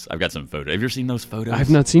mean, I've got some photos. Have you ever seen those photos? I've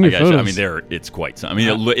not seen your photos. I mean, it's quite. I mean,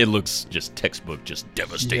 it looks just textbook, just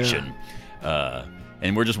devastation. Yeah.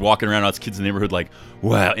 And we're just walking around as kids in the neighborhood, like,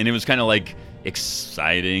 wow. And it was kind of like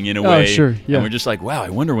exciting in a way. Oh, sure. Yeah. And we're just like, wow. I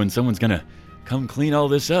wonder when someone's gonna come clean all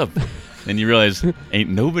this up. And you realize,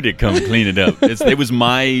 ain't nobody come clean it up. It was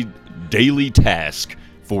my daily task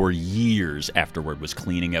for years afterward, was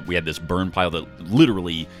cleaning up. We had this burn pile that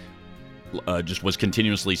literally just was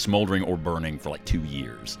continuously smoldering or burning for like 2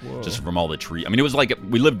 years. Whoa. Just from all the trees. I mean, it was like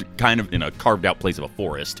we lived kind of in a carved out place of a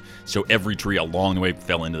forest, so every tree along the way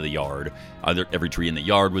fell into the yard. Every tree in the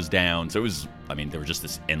yard was down. So it was, I mean, there was just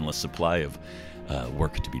this endless supply of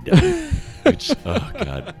work to be done. Which, oh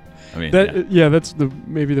God. I mean, that's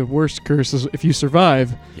maybe the worst curse is if you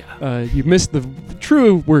survive. Yeah. You miss the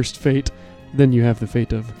true worst fate, then you have the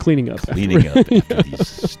fate of cleaning up. Cleaning up after these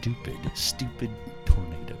stupid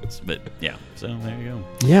tornadoes. But yeah, so there you go.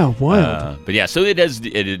 Yeah, wild. But yeah, so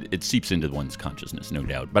it seeps into one's consciousness, no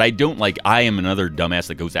doubt. But I am another dumbass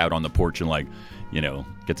that goes out on the porch and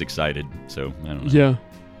gets excited. So I don't know. Yeah.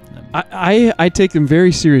 I take them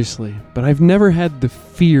very seriously, but I've never had the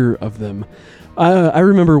fear of them. I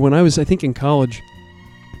remember when I was, I think, in college,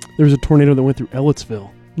 there was a tornado that went through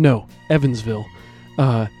Evansville.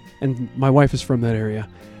 And my wife is from that area.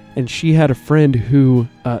 And she had a friend who,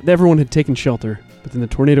 everyone had taken shelter, but then the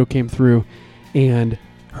tornado came through, and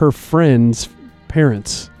her friend's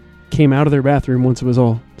parents came out of their bathroom once it was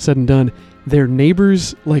all said and done. Their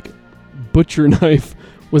neighbor's, butcher knife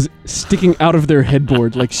was sticking out of their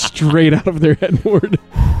headboard, straight out of their headboard.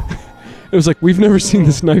 It was like, we've never seen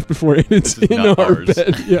this knife before, and it's in our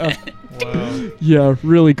bed. Yeah. Wow. Yeah,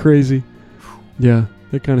 really crazy. Yeah,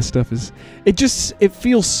 that kind of stuff it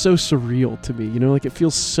feels so surreal to me, it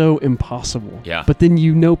feels so impossible. Yeah. But then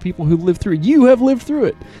people who live through it. You have lived through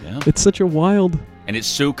it. Yeah. It's such a wild... And it's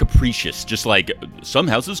so capricious, just like some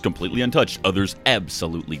houses completely untouched, others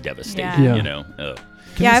absolutely devastated,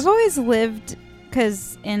 Yeah, I've always lived...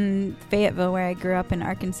 Because in Fayetteville, where I grew up in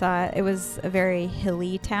Arkansas, it was a very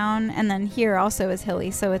hilly town. And then here also is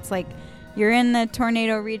hilly. So it's like you're in the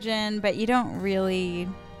tornado region, but you don't really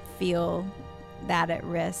feel that at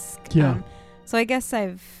risk. Yeah. So I guess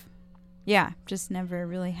I've Yeah, just never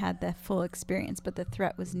really had the full experience, but the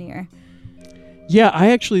threat was near.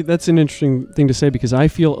 Yeah, that's an interesting thing to say because I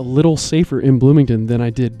feel a little safer in Bloomington than I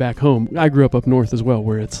did back home. I grew up north as well,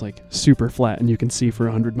 where it's like super flat and you can see for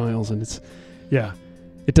 100 miles, and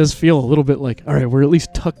it does feel a little bit like, all right, we're at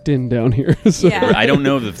least tucked in down here. So. Yeah. I don't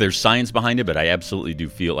know if there's science behind it, but I absolutely do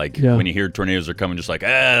feel like when you hear tornadoes are coming, just like,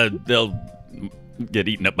 they'll get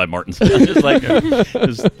eaten up by martens. Just like,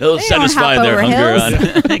 they'll satisfy their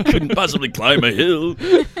hunger. They couldn't possibly climb a hill.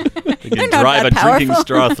 They can drive a drinking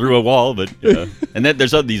straw through a wall, but and then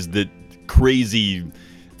there's all these the crazy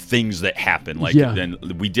things that happen. Like, then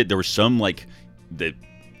there were some like that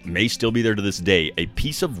may still be there to this day. A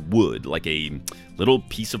piece of wood, like a little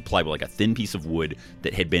piece of plywood, like a thin piece of wood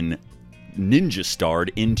that had been ninja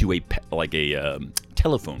starred into a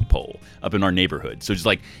telephone pole up in our neighborhood. So it's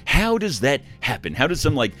like, how does that happen? How does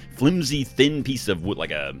some like flimsy thin piece of wood,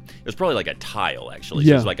 it was probably like a tile actually.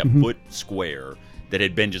 So it was like a foot square that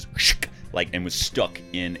had been just and was stuck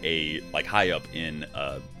in a high up in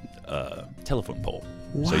a telephone pole.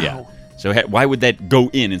 Wow. So why would that go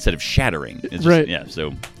in instead of shattering? It's just, right. Yeah.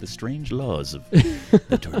 So the strange laws of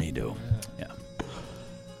the tornado. Yeah.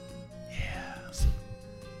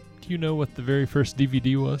 Do you know what the very first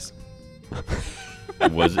DVD was?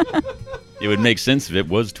 Was it? It would make sense if it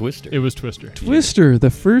was Twister. It was Twister. Twister, the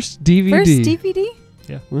first DVD. First DVD?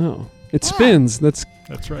 Yeah. Wow. It spins. That's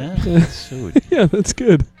right. yeah, that's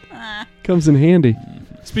good. Comes in handy.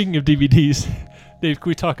 Speaking of DVDs, Dave, can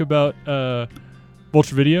we talk about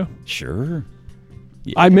Vulture Video? Sure.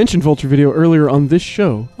 Yeah. I mentioned Vulture Video earlier on this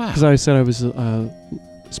show because I said I was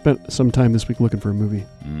spent some time this week looking for a movie,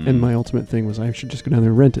 and my ultimate thing was I should just go down there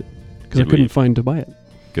and rent it because I couldn't find to buy it.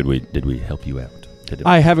 Did we help you out?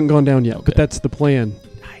 I haven't gone down yet, but that's the plan.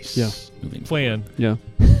 Nice. Yeah. Plan. Yeah.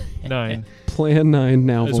 9. Plan 9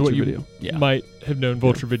 now. Is Vulture what you Video. might have known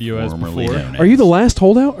Vulture Video as Formerly before. known Are you the last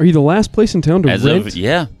holdout? Are you the last place in town to As rent? of,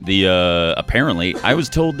 the apparently I was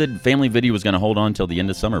told that Family Video was going to hold on till the end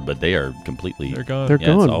of summer, but they are completely They're gone. They're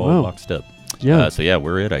gone. It's all Wow. boxed up. Yeah. So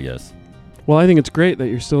we're it, I guess. Well, I think it's great that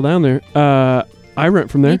you're still down there. I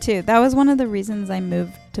rent from there. Me too. That was one of the reasons I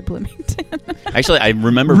moved to Bloomington. Actually, I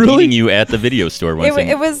remember Really? meeting you at the video store once.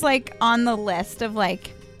 It was like on the list of I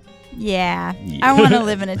want to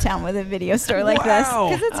live in a town with a video store like this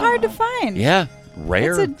because it's hard to find. Yeah,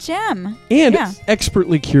 rare. It's a gem. And Yeah.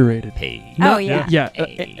 expertly curated. Hey. Oh, yeah. Yeah.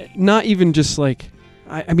 Hey. Not even just like,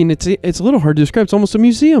 I mean, it's a little hard to describe. It's almost a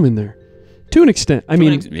museum in there, to an extent. I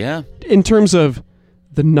mean, yeah. in terms of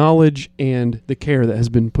the knowledge and the care that has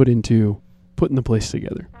been put into putting the place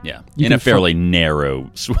together. Yeah, You in can a fairly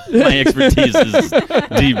narrow. My expertise is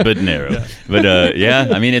deep but narrow. Yeah. But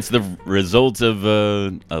I mean, it's the result of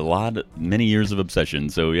many years of obsession.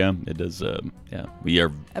 So it does. We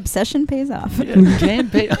are. Obsession pays off.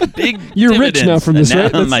 Can pay big. You're rich dividends. now from this, And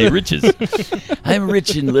right? now That's my it. riches. I'm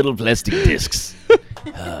rich in little plastic discs.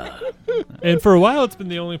 And for a while, it's been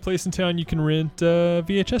the only place in town you can rent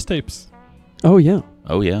VHS tapes. Oh, yeah.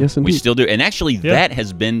 Oh yeah, Yes, we indeed. still do, and actually, that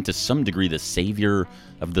has been to some degree the savior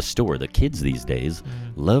of the store. The kids these days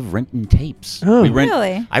love renting tapes. Oh. We rent,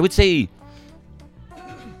 Really? I would say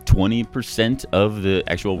 20% of the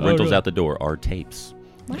actual rentals really? out the door are tapes.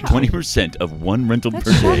 Wow. 20% of one rental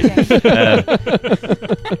That's per day. shocking.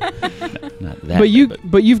 Not that,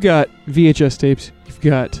 But you've got VHS tapes, you've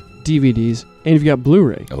got DVDs, and you've got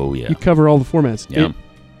Blu-ray. oh yeah. You cover all the formats. Yeah.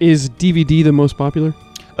 Is DVD the most popular?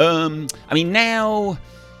 I mean now,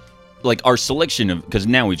 like our selection of, because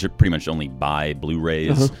now we pretty much only buy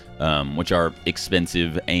Blu-rays, which are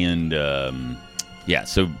expensive, and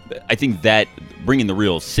so I think that bringing the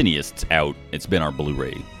real cineasts out, it's been our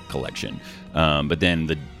Blu-ray collection. But then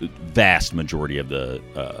the vast majority of the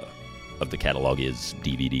catalog is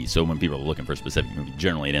DVD. So when people are looking for a specific movie,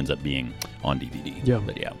 generally it ends up being on DVD. Yeah.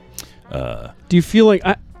 But Do you feel like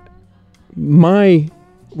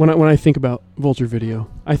when I think about Vulture Video,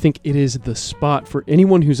 I think it is the spot for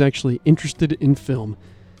anyone who's actually interested in film.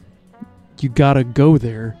 You gotta go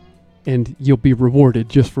there, and you'll be rewarded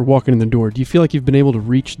just for walking in the door. Do you feel like you've been able to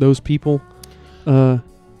reach those people? I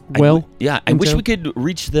in wish town? we could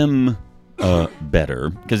reach them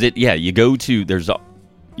better, because you go to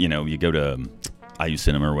you go to IU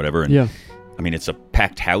Cinema or whatever, and I mean, it's a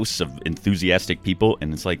packed house of enthusiastic people,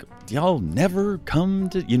 and it's like, do y'all never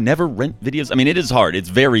you never rent videos? I mean, it is hard. It's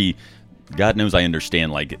very, God knows I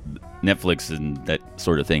understand, like, Netflix and that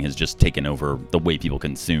sort of thing has just taken over the way people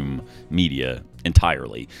consume media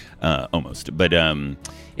entirely, almost. But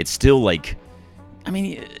it's still like, I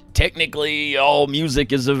mean, technically all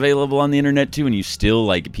music is available on the internet too, and you still,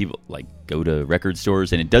 like, people, like, go to record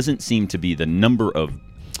stores, and it doesn't seem to be the number of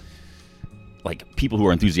like people who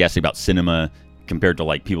are enthusiastic about cinema compared to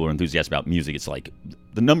like people who are enthusiastic about music. It's like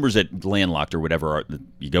the numbers at Landlocked or whatever are,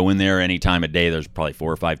 you go in there any time of day, there's probably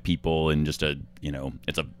 4 or 5 people, and just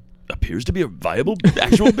appears to be a viable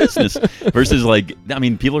actual business versus like, I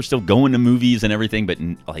mean, people are still going to movies and everything, but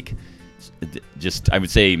like, just I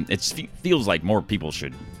would say it feels like more people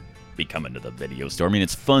should be coming to the video store. I mean,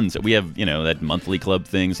 it's fun. So we have, that monthly club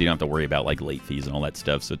thing, so you don't have to worry about like late fees and all that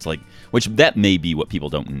stuff. So it's like, which that may be what people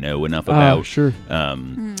don't know enough about. Oh, sure.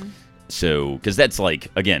 So, because that's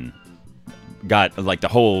like, again, got like the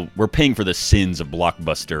whole, we're paying for the sins of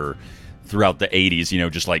Blockbuster throughout the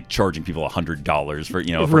 80s, just like charging people $100 for,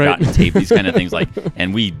 a forgotten tape, these kind of things. Like,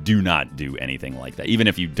 and we do not do anything like that. Even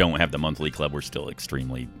if you don't have the monthly club, we're still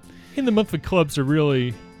extremely. And the monthly clubs are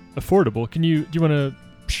really affordable. Do you want to?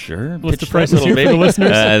 Sure. List the prices here for the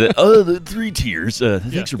listeners? The 3 tiers.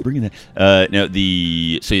 Thanks for bringing that.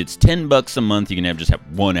 So it's $10 a month. You can just have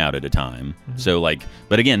one out at a time. Mm-hmm. So like,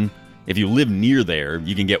 but again, if you live near there,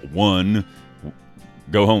 you can get one,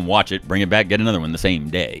 go home, watch it, bring it back, get another one the same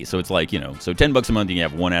day. So it's like, so $10 a month, you can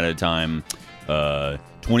have one out at a time.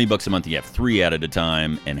 $20 a month, you have 3 out at a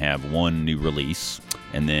time and have one new release.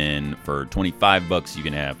 And then for $25, you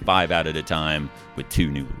can have 5 out at a time with 2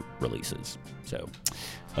 new releases. So,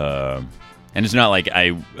 and it's not like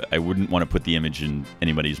I wouldn't want to put the image in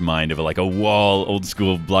anybody's mind of like a wall, old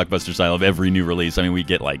school Blockbuster style of every new release. I mean, we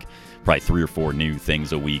get like probably 3 or 4 new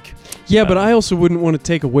things a week. Yeah, but I also wouldn't want to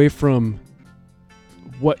take away from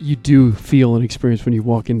what you do feel and experience when you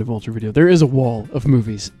walk into Vulture Video. There is a wall of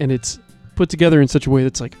movies, and it's put together in such a way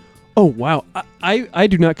that's like, oh, wow. I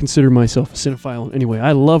do not consider myself a cinephile in any way.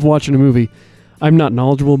 I love watching a movie. I'm not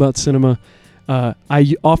knowledgeable about cinema.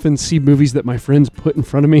 I often see movies that my friends put in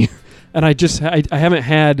front of me, and I haven't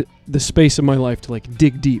had the space in my life to like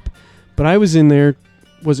dig deep. But I was in there,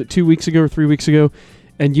 was it 2 weeks ago or 3 weeks ago,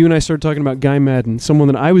 and you and I started talking about Guy Madden, someone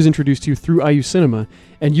that I was introduced to through IU Cinema,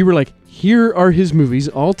 and you were like, here are his movies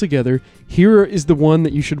all together. Here is the one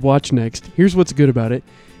that you should watch next. Here's what's good about it.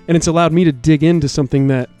 And it's allowed me to dig into something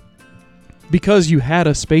that, because you had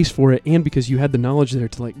a space for it and because you had the knowledge there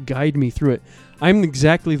to like guide me through it, I'm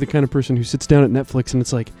exactly the kind of person who sits down at Netflix and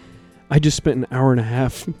it's like, I just spent an hour and a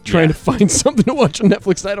half trying to find something to watch on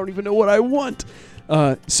Netflix and I don't even know what I want.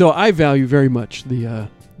 So I value very much the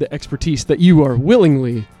expertise that you are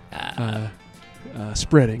willingly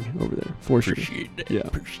spreading over there, for sure. Appreciate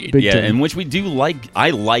it. And which we do like. I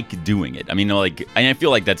like doing it. I mean, like, and I feel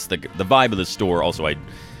like that's the vibe of the store. Also,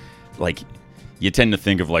 you tend to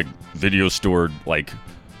think of like video store like,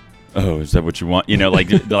 oh, is that what you want? Like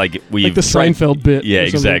we've like the Seinfeld bit. Yeah,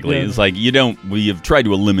 exactly. Yeah. It's like we have tried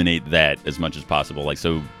to eliminate that as much as possible. Like,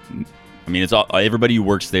 so, I mean, it's all, everybody who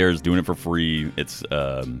works there is doing it for free. It's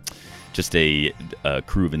just a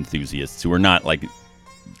crew of enthusiasts who are not like,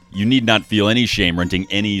 you need not feel any shame renting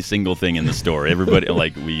any single thing in the store. Everybody,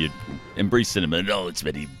 like, we embrace cinema in all its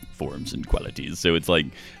many forms and qualities. So it's like,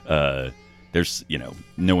 there's,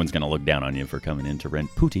 no one's going to look down on you for coming in to rent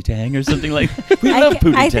Pootie Tang or something like that. We love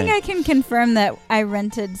Pootie Tang. I think I can confirm that I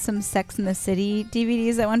rented some Sex and the City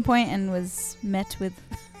DVDs at one point and was met with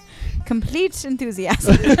complete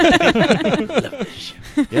enthusiasm.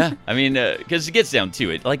 Yeah, I mean, because it gets down to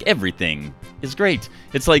it. Like, everything is great.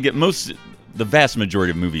 It's like the vast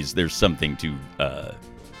majority of movies, there's something to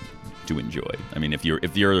enjoy. I mean, if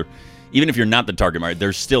you're even if you're not the target market,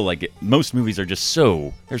 there's still like, most movies are just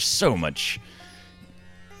there's so much,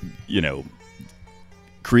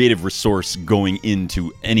 creative resource going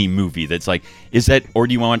into any movie that's like, is that, or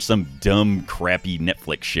do you want some dumb, crappy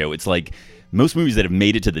Netflix show? It's like, most movies that have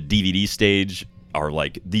made it to the DVD stage are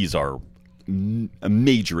like, these are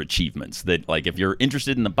major achievements that, like, if you're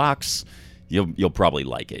interested in the box, you'll probably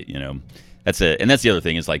like it, And that's the other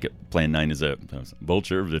thing, is like Plan 9 is a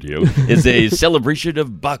Vulture Video is a celebration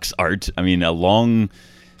of box art. I mean,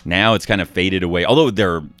 now it's kind of faded away, although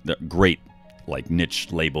they're great, like,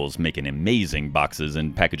 niche labels making amazing boxes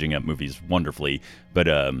and packaging up movies wonderfully. But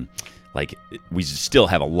like, we still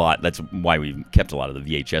have a lot. That's why we've kept a lot of the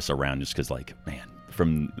VHS around, just because, like, man,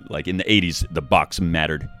 from like in the 80s, the box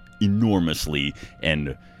mattered enormously,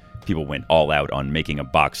 and people went all out on making a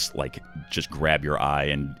box like just grab your eye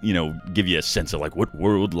and give you a sense of like what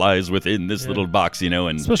world lies within this little box, and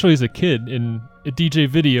especially as a kid in a DJ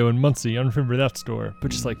Video in Muncie. I don't remember that store,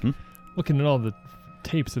 but just like looking at all the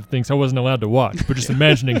tapes of things I wasn't allowed to watch, but just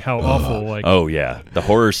imagining how awful, like, oh yeah, the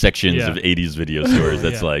horror sections of 80s video stores.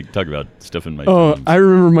 That's like, talk about stuff in my dreams. I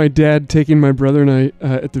remember my dad taking my brother and I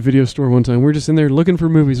at the video store one time. We were just in there looking for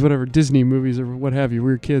movies, whatever, Disney movies or what have you.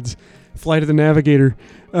 We were kids. Flight of the Navigator,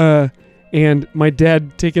 and my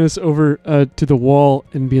dad taking us over to the wall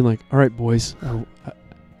and being like, all right, boys,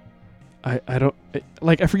 I don't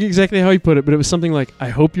like. I forget exactly how he put it, but it was something like, "I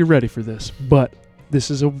hope you're ready for this, but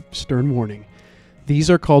this is a stern warning. These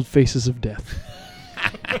are called Faces of Death.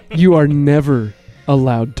 You are never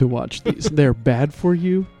allowed to watch these. They're bad for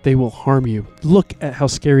you. They will harm you. Look at how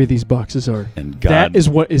scary these boxes are. And God, that is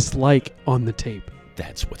what is like on the tape.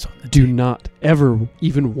 That's what's on the Do tape. not ever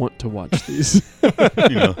even want to watch these."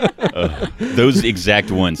 Those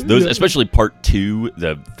exact ones. Those, especially part 2,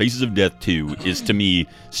 the Faces of Death 2, is to me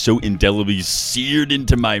so indelibly seared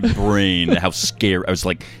into my brain. How scared I was,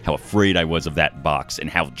 like how afraid I was of that box, and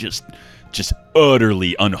how just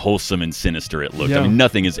utterly unwholesome and sinister it looked. Yeah. I mean,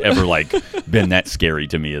 nothing has ever like been that scary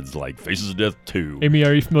to me. It's like Faces of Death 2. Amy,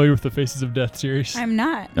 are you familiar with the Faces of Death series? I'm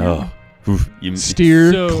not. Oh, oof, you,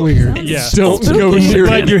 Steer So- clear. Yeah. Don't Spooky. go I'm near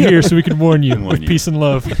glad it. you're here so we can warn you Warn with you. peace and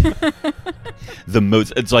love. the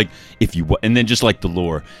most. It's like if you and then just like the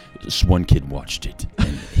lore, this one kid watched it and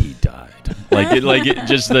he died. It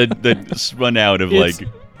just the spun out of It's- like.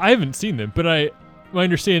 I haven't seen them, but my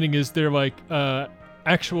understanding is they're like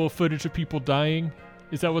actual footage of people dying.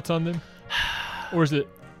 Is that what's on them? Or is it?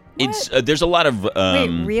 It's there's a lot of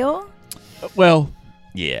Wait, real? Well,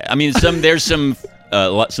 yeah. I mean, there's some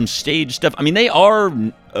stage stuff. I mean, they are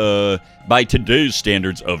by today's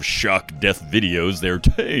standards of shock death videos, they're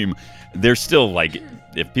tame. They're still like,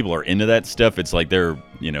 if people are into that stuff, it's like they're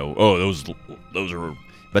those are,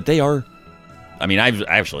 but they are. I mean, I've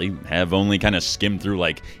actually have only kind of skimmed through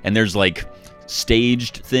and there's like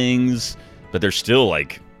staged things, but they're still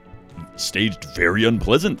like staged very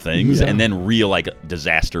unpleasant things, Yeah. and then real like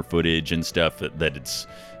disaster footage and stuff that it's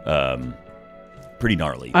pretty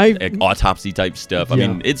gnarly. Like, autopsy type stuff. I Yeah.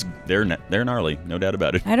 mean, they're gnarly, no doubt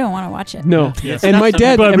about it. I don't want to watch it. no. Yeah. And my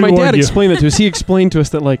dad But we warned you. explained that to us. He explained to us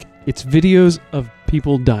that it's videos of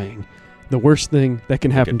people dying. The worst thing that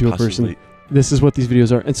can happen to a person. This is what these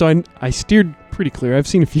videos are. And so I steered pretty clear. I've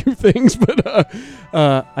seen a few things, but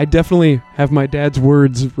I definitely have my dad's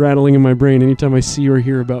words rattling in my brain anytime I see or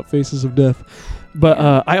hear about Faces of Death. But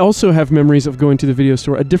I also have memories of going to the video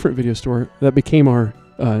store, a different video store that became our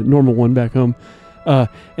normal one back home,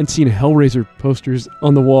 and seeing Hellraiser posters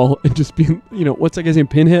on the wall and just being, what's that guy's name?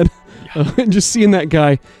 Pinhead? And just seeing that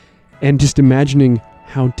guy and just imagining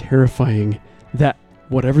how terrifying that,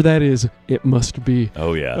 whatever that is, it must be.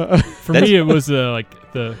 Oh yeah. For me, it was like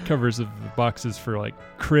the covers of the boxes for like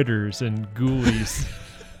Critters and Ghoulies,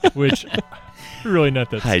 which really not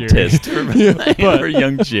that High scary. test for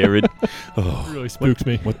young Jared. Oh, Really spooked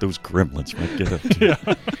me. what those gremlins might get up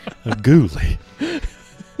to. A ghoulie.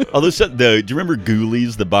 Although, do you remember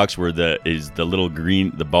Ghoulies, the box where the little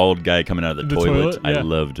green, the bald guy coming out of the toilet? Yeah. I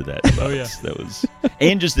loved that box. Oh, yeah. That was,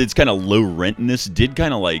 and just it's kind of low rentness. Did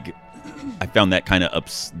kind of like, I found that kind of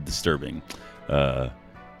disturbing. Yeah,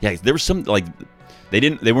 there was some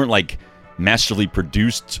they weren't like masterfully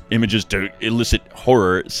produced images to elicit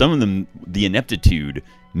horror. Some of them, the ineptitude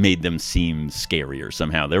made them seem scarier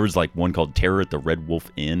somehow. There was like one called Terror at the Red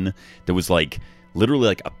Wolf Inn that was like literally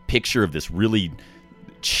like a picture of this really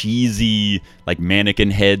cheesy like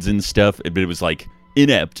mannequin heads and stuff, but it was like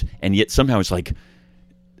inept, and yet somehow it's like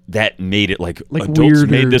that made it like adults weirder.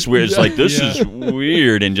 made this weird. It's like this Yeah. is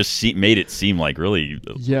weird, and just made it seem like really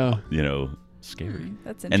Yeah. scary.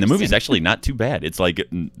 That's And the movie's interesting. actually not too bad. It's like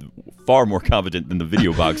far more competent than the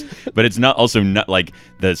video box, but it's not like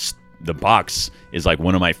the box is like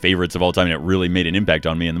one of my favorites of all time, and it really made an impact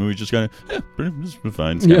on me. And the movie's just kind of it's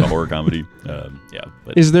fine. It's kind of a horror comedy.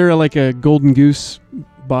 But Is there a Golden Goose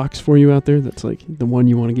box for you out there that's like the one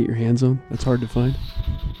you want to get your hands on? That's hard to find.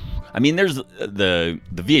 I mean, there's the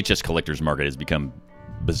VHS collector's market has become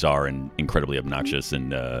bizarre and incredibly obnoxious,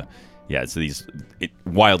 and it's these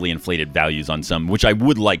wildly inflated values on some, which I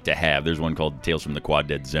would like to have. There's one called Tales from the Quad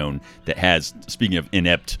Dead Zone that has, speaking of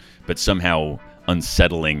inept but somehow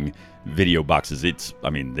unsettling video boxes, it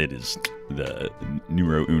is the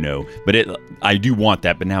numero uno. But I do want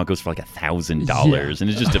that, but now it goes for like $1,000, and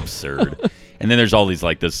it's just absurd. And then there's all these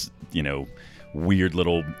like this, weird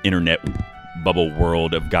little internet bubble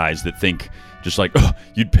world of guys that think just like, oh,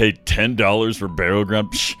 you'd pay $10 for Burial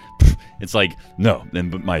Ground. Psh, psh. It's like, no,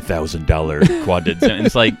 then my $1,000 quad dead. And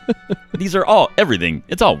it's like, these are all everything.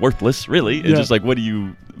 It's all worthless, really. It's just like, what do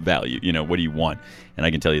you value? What do you want? And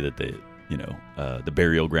I can tell you that the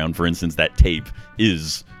Burial Ground, for instance, that tape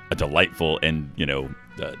is a delightful, and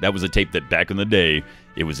that was a tape that back in the day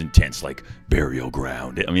it was intense, like Burial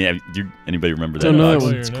Ground. I mean, anybody remember that Don't know box? that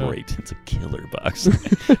one. It's great. It's a killer box.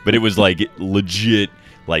 But it was like legit.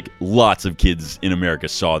 Like lots of kids in America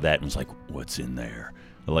saw that and was like, "What's in there?"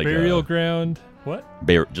 Like Burial Ground. What?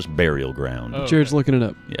 just Burial Ground. Oh. Jared's looking it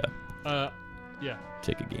up. Yeah, Yeah.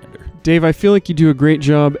 take a gander. Dave, I feel like you do a great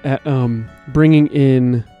job at bringing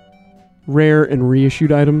in rare and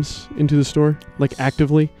reissued items into the store, like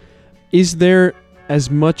actively. Is there as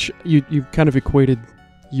much you kind of equated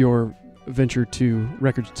your venture to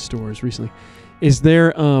record stores recently? Is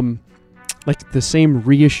there like the same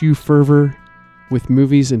reissue fervor with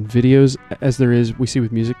movies and videos as there is we see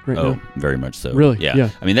with music right now? Oh, very much so. Really? Yeah. Yeah.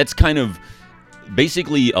 I mean, that's kind of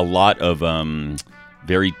basically a lot of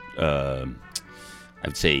very, I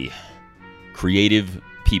would say, creative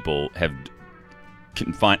people have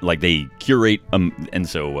confined, like they curate, and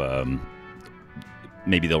so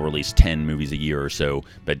maybe they'll release 10 movies a year or so,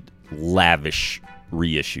 but lavish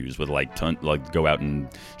reissues with like go out and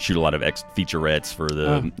shoot a lot of featurettes for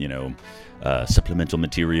the supplemental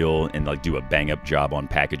material and like do a bang up job on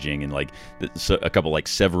packaging, and like a couple like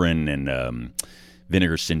Severin and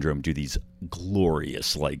Vinegar Syndrome do these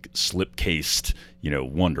glorious like slip cased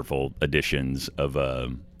wonderful editions of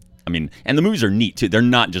I mean, and the movies are neat too. They're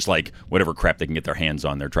not just like whatever crap they can get their hands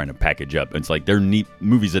on they're trying to package up. It's like they're neat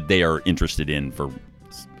movies that they are interested in for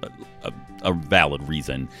a valid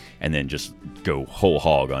reason, and then just go whole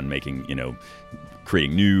hog on making,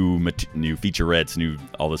 creating new featurettes, new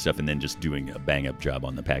all this stuff, and then just doing a bang up job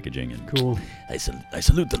on the packaging. And Cool. I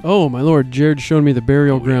salute them. Oh my lord, Jared showed me the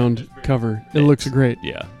Burial Ground cover. It looks great.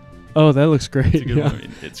 Yeah. Oh, that looks great. It's a good Yeah. one. I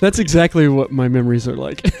mean, it's That's great. exactly what my memories are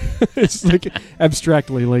like. It's like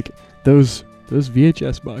abstractly like those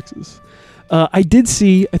VHS boxes. I did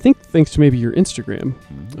see, I think thanks to maybe your Instagram,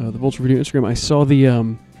 the Vulture Video Instagram, I saw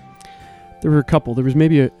the there were a couple. There was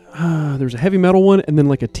maybe there was a heavy metal one, and then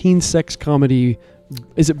like a teen sex comedy.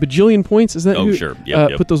 Is it Bajillion Points? Is that Oh, who sure.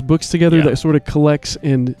 Yep. put those books together Yeah. that sort of collects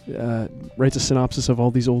and writes a synopsis of all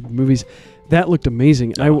these old movies? That looked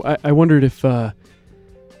amazing. Oh. I wondered if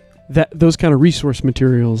that those kind of resource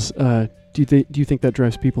materials. Do you think that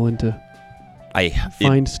drives people into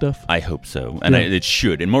find stuff? I hope so, and Yeah. it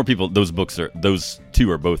should. And more people. Those two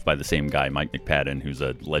are both by the same guy, Mike McPadden, who's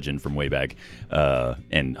a legend from way back,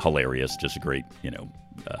 and hilarious, just a great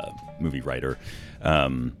movie writer.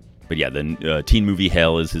 But yeah, the teen movie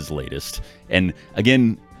Hell is his latest, and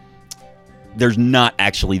again, there's not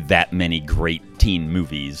actually that many great teen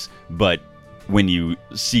movies, but when you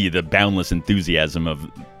see the boundless enthusiasm of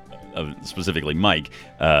specifically Mike,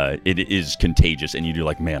 it is contagious, and you do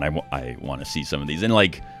like, man, I want to see some of these, and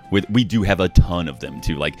like we do have a ton of them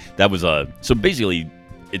too. Like that was so basically,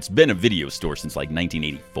 it's been a video store since like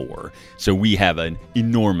 1984, so we have an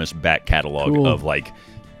enormous back catalog Cool. of like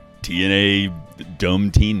TNA dumb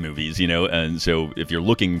teen movies, and so if you're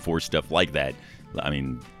looking for stuff like that, I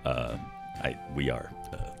mean, we are.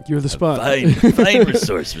 You're the spot. Fine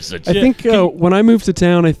resource for such. I think when I moved to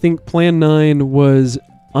town, I think Plan 9 was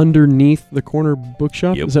underneath the corner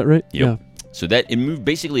bookshop. Yep. Is that right? Yep. So that it moved.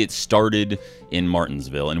 Basically, it started in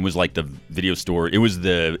Martinsville, and it was like the video store. It was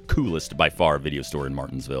the coolest by far video store in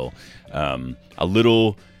Martinsville. A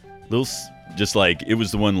little, just like it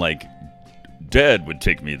was the one like. Dad would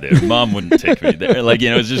take me there. Mom wouldn't take me there. Like,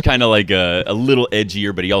 it was just kind of like a little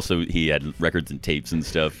edgier, but he had records and tapes and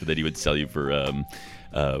stuff that he would sell you for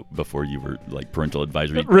before you were like parental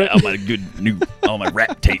advisory. Right. All my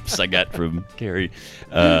rap tapes I got from Carrie.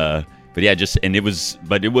 But yeah, it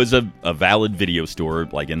was a valid video store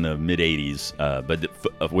like in the mid '80s,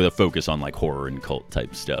 but with a focus on like horror and cult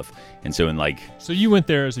type stuff. And so So you went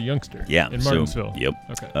there as a youngster. Yeah, In Martinsville. Yep.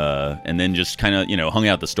 Okay. And then just kind of hung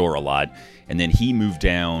out the store a lot, and then he moved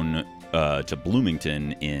down to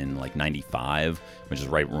Bloomington in like '95, which is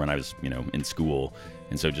right when I was in school,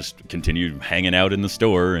 and so just continued hanging out in the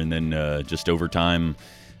store, and then just over time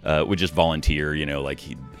would just volunteer, like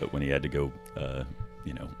when he had to go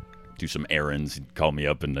do some errands, he'd call me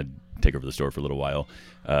up and I'd take over the store for a little while,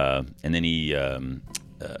 and then he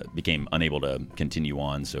became unable to continue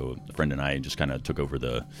on, so a friend and I just kind of took over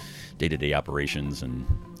the day-to-day operations, and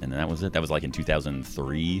then that was it. That was like in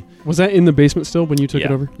 2003. Was that in the basement still when you took it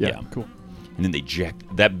Yeah, over? yeah. Cool. And then they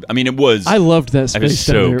jacked that. I mean, it was. I loved that It was space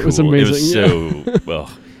down so there. cool. It was amazing. It was so well.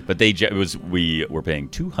 But we were paying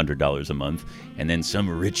 $200 a month, and then some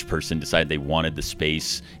rich person decided they wanted the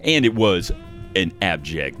space, and it was an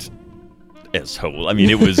abject asshole. I mean,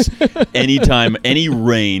 it was anytime any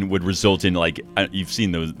rain would result in like you've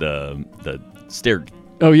seen those the stair.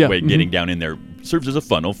 Oh yeah. Getting down in there serves as a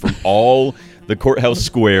funnel from all the courthouse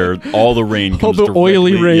square. All the rain comes the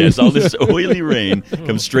oily directly- rain. Yes, all this oily rain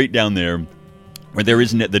comes straight down there. Where there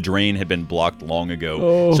isn't, the drain had been blocked long ago.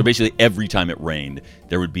 Oh. So basically, every time it rained,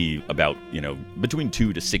 there would be about between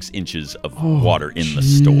 2 to 6 inches of water in the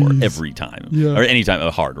store every time, Yeah. or any time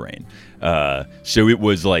a hard rain. So it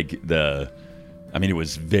was like it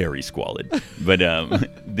was very squalid, but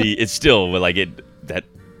it's still like that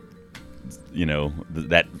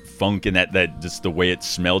that funk and that just the way it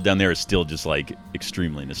smelled down there is still just like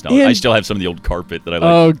extremely nostalgic. And I still have some of the old carpet that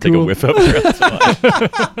I take a cool. whiff of.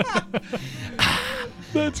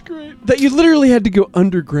 That's great. That you literally had to go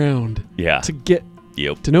underground Yeah. to get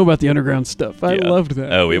Yep. to know about the underground stuff. I Yeah. loved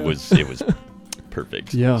that. Oh, Yeah. it was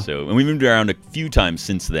perfect. Yeah. So, and we moved around a few times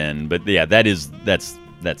since then, but yeah, that's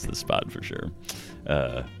the spot for sure.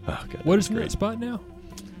 Oh God. What is in great. that spot now?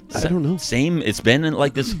 I don't know. Same. It's been in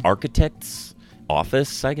like this architect's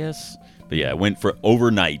office, I guess. But yeah, it went for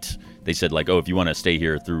overnight. They said like, oh, if you want to stay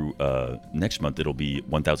here through next month, it'll be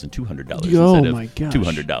 $1,200 Oh, instead my of gosh.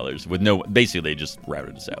 $200 with no. Basically, they just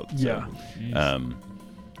routed us out. Yeah.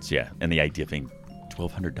 So yeah, and the idea of paying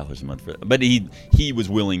 $1,200 a month for that, but he was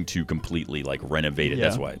willing to completely like renovate it. Yeah.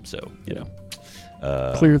 That's why. So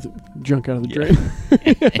Clear the junk out of the drain.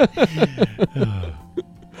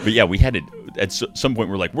 But yeah, we had it at some point.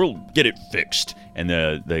 We're like, we'll get it fixed, and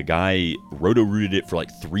the guy roto-rooted it for like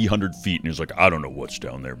 300 feet, and he was like, I don't know what's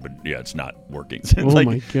down there, but yeah, it's not working. So Oh like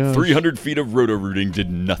my gosh. 300 feet of roto-rooting did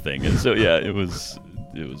nothing, and so yeah, it was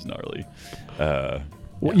gnarly.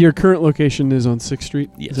 Well, your current location is on 6th Street?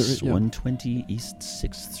 Yes, Is that right? Yeah. 120 East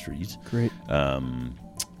 6th Street. Great.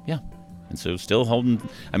 Yeah, and so still holding.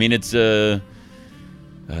 I mean, it's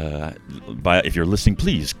if you're listening,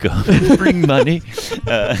 please come bring money.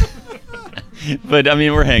 But I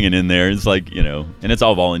mean, we're hanging in there. It's like and it's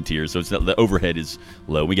all volunteers, so it's not, the overhead is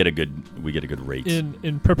low. We get a good rate.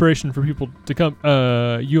 In preparation for people to come,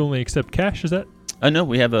 you only accept cash. Is that? No,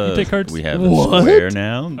 we have You take cards? We have What? a Square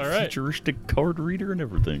now, All right. futuristic card reader and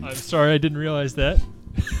everything. I'm sorry, I didn't realize that.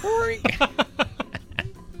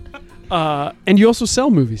 And you also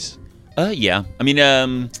sell movies. Yeah. I mean,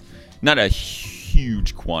 not a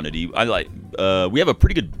huge quantity. We have a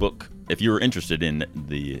pretty good book. If you're interested in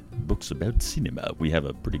the books about cinema, we have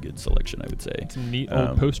a pretty good selection, I would say. Some neat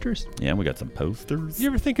old posters. Yeah, we got some posters. You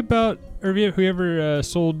ever think about, or have you ever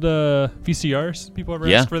sold VCRs? People ever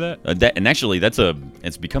Yeah. ask for that? And actually,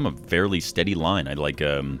 it's become a fairly steady line. I like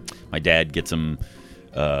my dad gets them.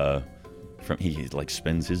 He like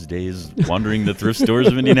spends his days wandering the thrift stores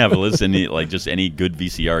of Indianapolis, and he like just any good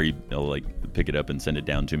VCR, he'll like pick it up and send it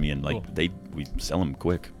down to me, and like Cool. we sell them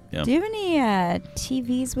quick. Yeah. Do you have any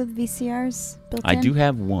TVs with VCRs built I in? do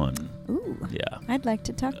have one. Ooh. Yeah. I'd like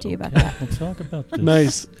to talk to you about that. We'll talk about this.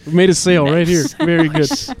 Nice. We made a sale right here. Very good.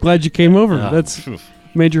 Glad you came over. That's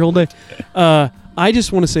made your whole day. I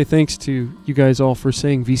just want to say thanks to you guys all for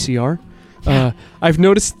saying VCR. I've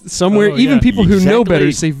noticed somewhere, Oh, even yeah. people who know better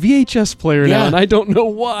Exactly. say VHS player now, Yeah. and I don't know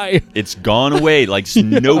why. It's gone away. Like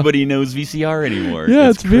nobody knows VCR anymore. Yeah,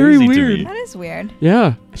 it's very crazy to weird. me. That is weird.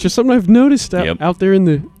 Yeah, it's just something I've noticed Yep. out there in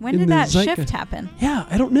the When in did the that zeitgeist. shift happen? Yeah,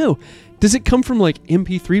 I don't know. Does it come from like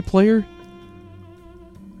MP3 player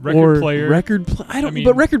Record or player. record? I don't. I mean-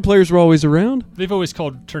 but record players were always around. They've always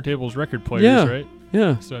called turntables record players, Yeah. right?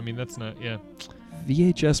 Yeah, So I mean, that's not. Yeah.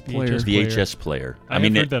 VHS player. VHS VHS player. I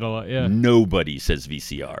mean, have heard that a lot. Yeah. nobody says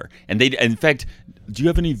VCR, and they. In fact, do you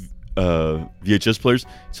have any VHS players?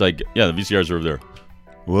 It's like, yeah, the VCRs are over there.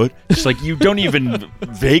 What? It's like you don't even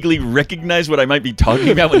vaguely recognize what I might be talking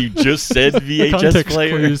about when you just said VHS Context player.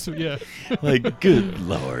 clues. Yeah. Like, good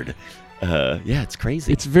lord. Yeah, it's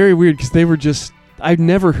crazy. It's very weird because they were just. I've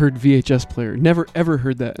never heard VHS player. Never ever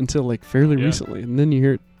heard that until like fairly Yeah. recently, and then you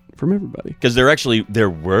hear it from everybody. Because there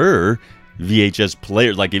were VHS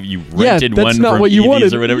players. Like if you Yeah, rented that's one not from what you EVs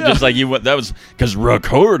wanted. or whatever, Yeah. just like that was because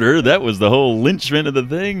recorder. That was the whole linchpin of the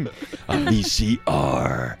thing. A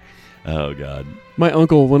VCR. Oh God. My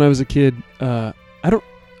uncle, when I was a kid, I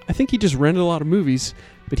think he just rented a lot of movies,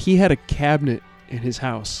 but he had a cabinet in his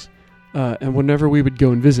house, and whenever we would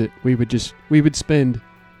go and visit, we would spend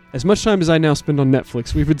as much time as I now spend on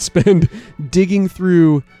Netflix. We would spend digging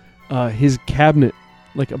through his cabinet,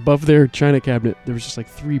 like above their china cabinet. There was just like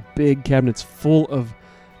 3 big cabinets full of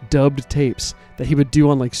dubbed tapes that he would do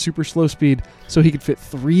on like super slow speed, so he could fit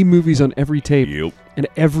 3 movies on every tape. Yep. And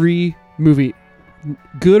every movie,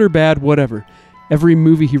 good or bad, whatever, every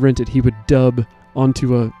movie he rented, he would dub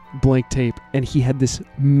onto a blank tape, and he had this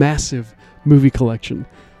massive movie collection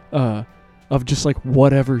of just like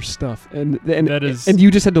whatever stuff. And That is- and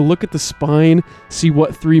you just had to look at the spine, see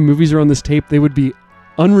what 3 movies are on this tape. They would be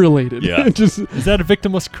unrelated. Yeah. Just Is that a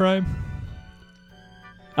victimless crime?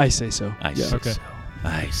 I say so. I Yeah. see. Okay. So.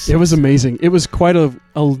 I see. It was amazing. It was quite a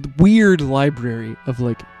weird library of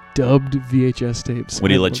like dubbed VHS tapes.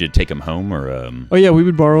 Would he let you take them home or? Oh yeah, we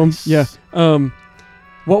would borrow them. Yeah.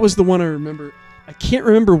 What was the one I remember? I can't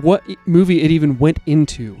remember what movie it even went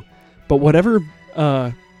into, but whatever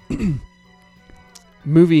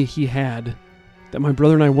movie he had that my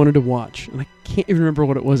brother and I wanted to watch, and I can't even remember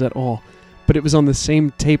what it was at all. but it was on the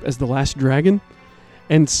same tape as The Last Dragon.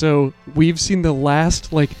 And so we've seen the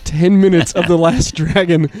last 10 minutes of The Last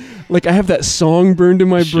Dragon. Like I have that song burned in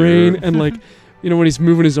my brain, and when he's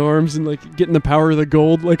moving his arms and getting the power of the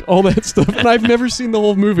gold, all that stuff. And I've never seen the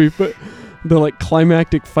whole movie, but the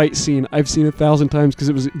climactic fight scene I've seen 1,000 times because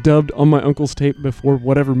it was dubbed on my uncle's tape before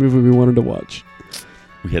whatever movie we wanted to watch.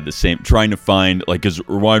 We had the same, trying to find, because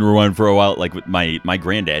rewind for a while, with my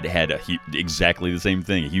granddad had exactly the same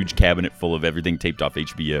thing, a huge cabinet full of everything taped off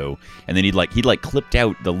HBO, and then he'd clipped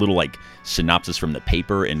out the little synopsis from the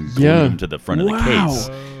paper and glued them to the front of the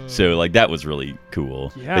case. So that was really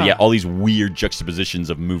cool. Yeah. But yeah, all these weird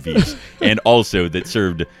juxtapositions of movies, and also that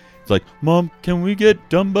served. It's like, Mom, can we get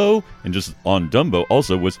Dumbo? And just on Dumbo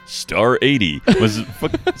also was Star 80.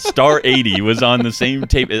 Star 80 was on the same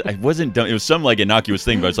tape. It wasn't dumb. It was some innocuous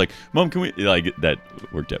thing, but it's like, Mom, can we? That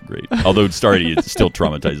worked out great. Although Star 80 still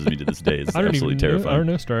traumatizes me to this day. It's absolutely terrifying. I don't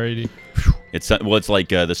know Star 80. It's like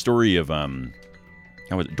the story of how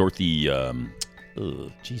was it? Dorothy.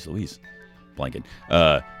 Jeez Louise, blanket.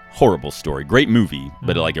 Horrible story. Great movie,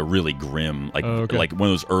 but a really grim, like one of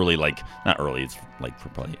those early, not early. It's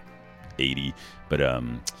probably 80, but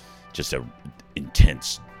just a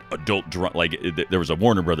intense adult drama. There was a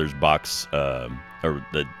Warner Brothers box, or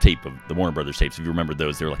the tape of the Warner Brothers tapes. If you remember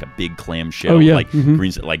those, they were a big clamshell,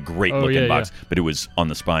 green, great looking box, but it was on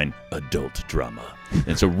the spine adult drama,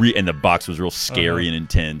 and so and the box was real scary and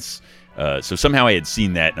intense. So somehow I had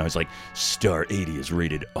seen that, and I was like, Star 80 is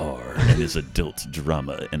rated R and is adult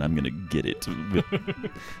drama, and I'm going to get it. I'm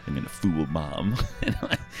going to fool Mom.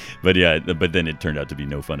 But then it turned out to be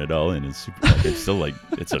no fun at all, and it's still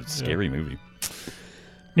it's a scary movie.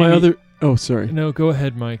 Sorry. No, go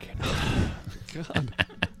ahead, Mike. God.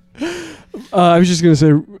 I was just going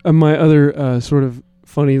to say, my other sort of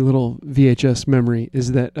funny little VHS memory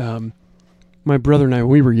is that my brother and I,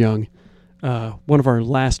 when we were young, one of our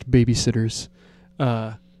last babysitters,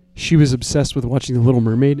 she was obsessed with watching The Little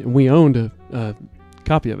Mermaid, and we owned a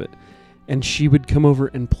copy of it. And she would come over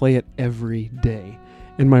and play it every day.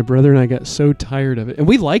 And my brother and I got so tired of it. And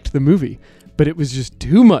we liked the movie, but it was just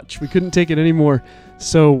too much. We couldn't take it anymore.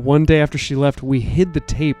 So one day after she left, we hid the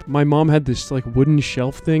tape. My mom had this wooden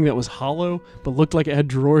shelf thing that was hollow, but looked like it had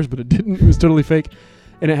drawers, but it didn't. It was totally fake.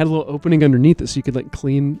 And it had a little opening underneath it so you could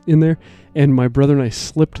clean in there. And my brother and I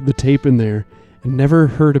slipped the tape in there and never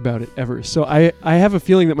heard about it ever. So I have a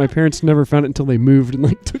feeling that my parents never found it until they moved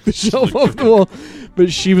and took the shelf off the wall.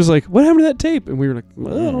 But she was like, "What happened to that tape?" And we were like,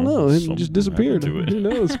 "Well, I don't know. It just disappeared. Who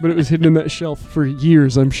knows?" But it was hidden in that shelf for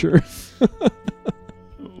years, I'm sure.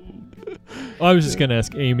 I was just going to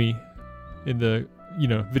ask Amy, in the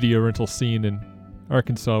video rental scene in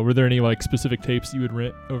Arkansas, were there any specific tapes you would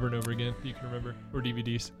rent over and over again that you can remember, or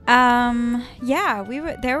DVDs? Yeah,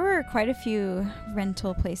 there were quite a few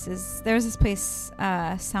rental places. There was this place,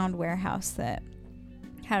 Sound Warehouse, that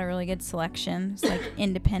had a really good selection. It's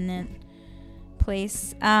independent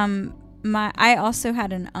place. I also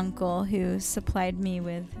had an uncle who supplied me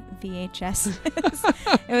with VHS.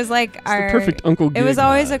 It was the perfect uncle gig. It was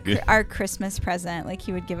always our Christmas present.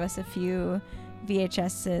 He would give us a few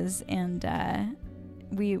VHSs, and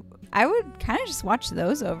I would kind of just watch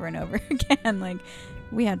those over and over again.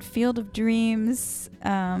 We had Field of Dreams,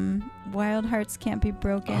 Wild Hearts Can't Be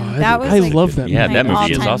Broken. I love that movie. Yeah, that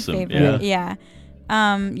movie is awesome. Favorite.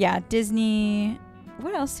 Yeah. Disney.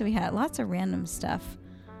 What else do we have? Lots of random stuff.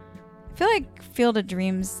 I feel like Field of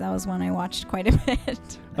Dreams, that was one I watched quite a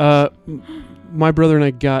bit. My brother and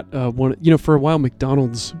I got one, for a while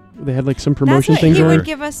McDonald's, they had some promotion things he on. would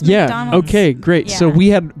give us McDonald's. Okay, great. Yeah. So we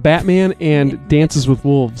had Batman and Dances with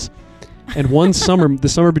Wolves. And one summer, the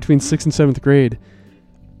summer between 6th and 7th grade,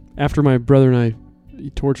 after my brother and I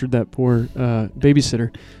tortured that poor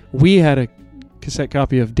babysitter, we had a cassette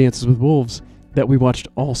copy of Dances with Wolves that we watched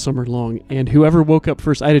all summer long. And whoever woke up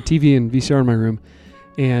first, I had a TV and VCR in my room,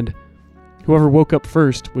 and whoever woke up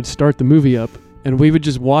first would start the movie up, and we would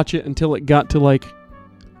just watch it until it got to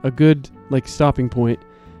a good stopping point,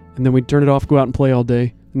 and then we'd turn it off, go out and play all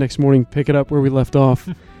day. The next morning, pick it up where we left off,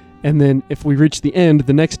 and then if we reached the end,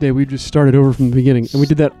 the next day we'd just start it over from the beginning, and we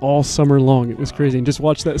did that all summer long. It was crazy, and just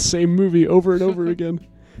watch that same movie over and over again.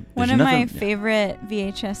 One of my favorite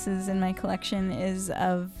VHSs in my collection is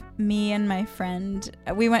of me and my friend.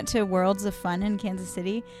 We went to Worlds of Fun in Kansas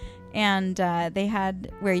City, and they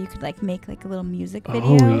had where you could make a little music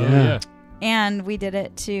video. Oh, yeah. And we did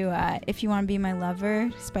it to If You Want to Be My Lover,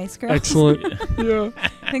 Spice Girls. Excellent. Yeah.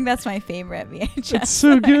 I think that's my favorite VHS. It's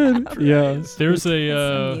so good. Yeah. There's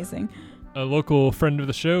amazing. A local friend of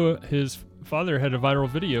the show. His father had a viral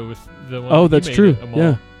video with the one. Oh, that's true.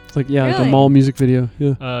 Yeah. It's like a mall music video.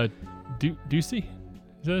 Yeah. Ducey.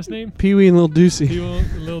 Is that his name? Pee-wee and Lil Deucey.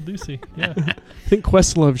 Lil Deucey. Yeah. I think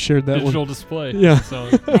Questlove shared that Digital one. Display. Yeah.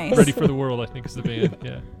 Song. Nice. Ready for the World, I think is the band.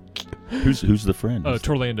 Yeah. Who's the friend? Oh,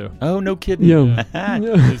 Torlando. Oh, no kidding. Yeah.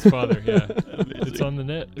 Yeah. His father. Yeah. It's on the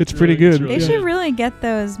net. It's pretty good. They really should really get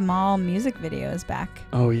those mall music videos back.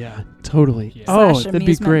 Oh, yeah. Totally. Yeah. Oh, Slash that'd be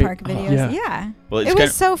amusement great. park videos. Oh, yeah. Yeah. Well, it's It kind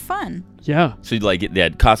was so fun. Yeah. so like they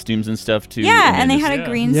had costumes and stuff too. Yeah, then and they just- had a Yeah.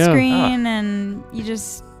 green Yeah. screen, and you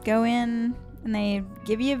just go in, and they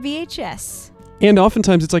give you a VHS. And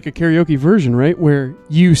oftentimes it's like a karaoke version, right? Where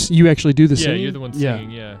you actually do the Yeah, singing. you're the one Yeah.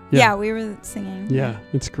 singing. Yeah. Yeah, we were singing. Yeah,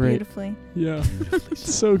 it's great. Beautifully. Yeah.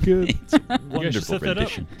 It's so good. You guys should Wonderful set that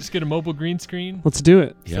rendition. up. Just get a mobile green screen. Let's do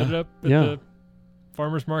it. Set it up at Yeah. the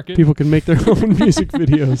farmer's market. People can make their own music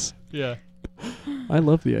videos. Yeah. I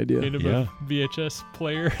love the idea. Hand them Yeah. a VHS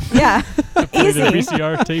player. Yeah. Play their Easy.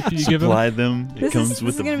 VCR tape you give them. Supply them. It This comes is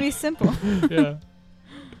with going to be simple. Yeah.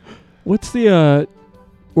 What's the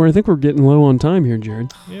where I think we're getting low on time here,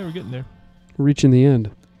 Jared. Yeah, we're getting there. We're reaching the end.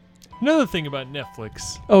 Another thing about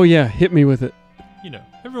Netflix, Oh yeah, hit me with it. you know,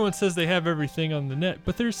 everyone says they have everything on the net,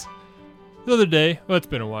 but there's the other day, well, it's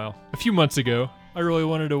been a while, a few months ago, I really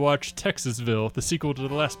wanted to watch Texasville, the sequel to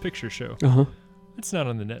The Last Picture Show. Uh-huh. It's not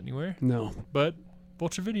on the net anywhere, No. but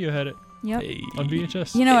Vulture Video had it Yep. on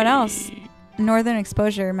VHS. You know what else? Northern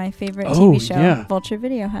Exposure, my favorite Oh, TV show, yeah. Vulture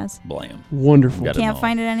Video has. Blam. Wonderful. Got it Can't all.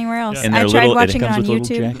 find it anywhere else. Yeah. And I they're tried little- and it watching it comes on with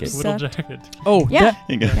little YouTube. jackets. Little Sucked. jacket. Oh, Yeah.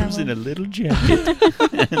 It comes Yeah. in a little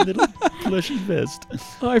jacket, a little plushy vest.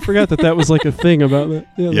 oh, I forgot that was like a thing about that.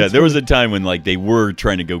 Yeah, that's there was funny. a time when like they were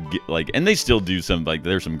trying to go get like, and they still do some like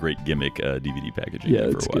there's some great gimmick DVD packaging. Yeah, for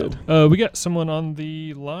it's a while. good. We got someone on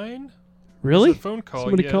the line. Really? There's a phone call.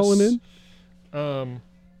 Somebody yes. calling in? Um,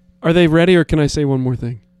 Are they ready, or can I say one more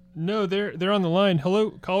thing? no, they're on the line.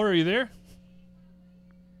 Hello, caller, are you there?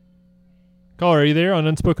 Caller, are you there on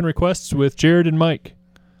Unspoken Requests with Jared and Mike?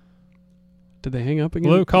 Did they hang up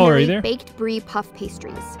again? Hello, caller, are you Mary there? Baked brie puff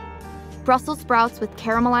pastries. Brussels sprouts with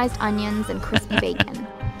caramelized onions and crispy bacon.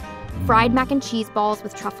 Fried mac and cheese balls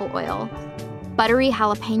with truffle oil. Buttery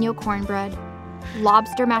jalapeno cornbread.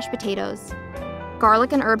 Lobster mashed potatoes.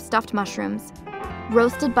 Garlic and herb stuffed mushrooms.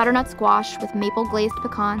 Roasted butternut squash with maple glazed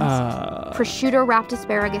pecans. Prosciutto wrapped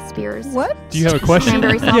asparagus spears. What? Do you have a question?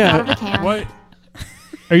 Cranberry sauce Yeah. out of the can. What?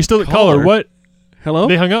 Are you still the Caller. caller? What? Hello?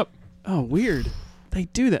 They hung up. Oh, weird. They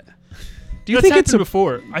do that. Do you That's think it's happened a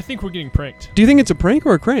before? I think we're getting pranked. Do you think it's a prank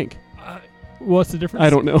or a crank? What's the difference? I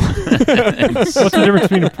don't know. What's the difference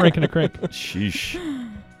between a prank and a crank? Sheesh.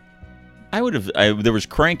 I would have. There was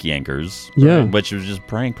Crank Yankers. Yeah. Which was just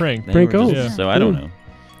prank. Prank. They Prank were just- calls. Yeah. So I don't Yeah. know.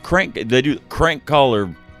 Crank. They do crank call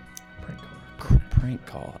or Prank caller. prank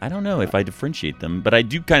call. I don't know if I differentiate them, but I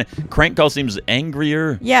do kind of. Crank call seems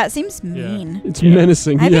angrier. Yeah, it seems Yeah. mean. It's Yeah.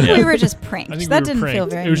 menacing. I think yeah. we were just pranked. I think That we were didn't feel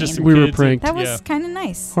pranked. very It was just mean. some We were kids pranked. That was yeah. kind of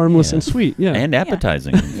nice. Harmless Yeah. and sweet. Yeah. And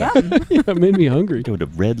appetizing. Yum. yeah, it made me hungry. Go to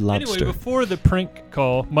Red Lobster. Anyway, before the prank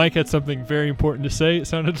call, Mike had something very important to say. It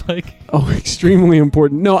sounded like. Oh, extremely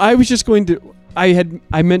important. No, I was just going to.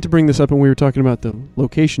 I meant to bring this up when we were talking about the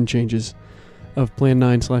location changes of Plan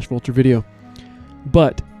 9 / Vulture Video,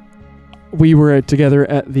 but we were together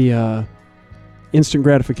at the Instant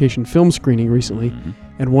Gratification film screening recently, Mhm.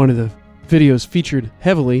 and one of the videos featured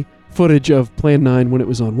heavily footage of Plan 9 when it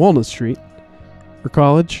was on Walnut Street or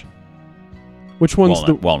College. Which one's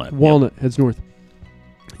Walnut. Walnut heads north.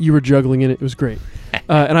 You were juggling in it. It was great.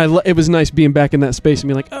 And it was nice being back in that space and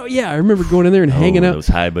being like, oh, yeah, I remember going in there and hanging out. Those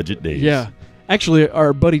high budget days. Yeah. Actually,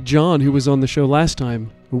 our buddy John, who was on the show last time,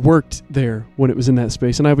 worked there when it was in that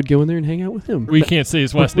space, and I would go in there and hang out with him. We can't say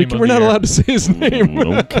his last name. We're not allowed to say his name.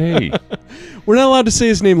 Okay. We're not allowed to say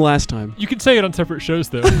his name last time. You can say it on separate shows,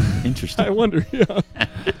 though. Interesting. I wonder. Yeah.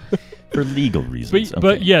 For legal reasons.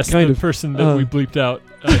 But Okay. yes, Kind the of. person that we bleeped out.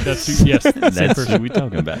 That's who, yes, the same That's person. who we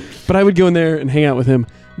talking about. But I would go in there and hang out with him.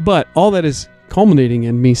 But all that is culminating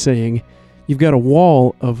in me saying, you've got a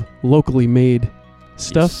wall of locally made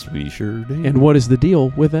stuff. Yes, we sure do. And what is the deal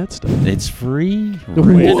with that stuff? It's free. What?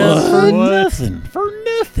 Rent it out for What? nothing. For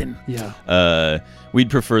nothing. Yeah. We'd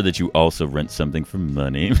prefer that you also rent something for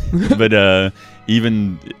money, but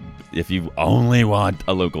even if you only want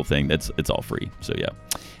a local thing, it's all free. So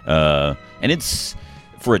yeah, and it's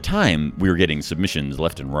for a time we were getting submissions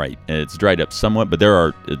left and right. It's dried up somewhat, but there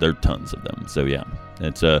are tons of them. So yeah,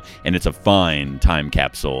 it's a fine time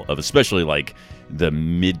capsule of especially like the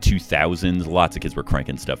mid 2000s. Lots of kids were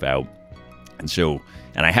cranking stuff out,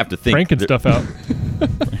 and I have to think Pranking stuff out.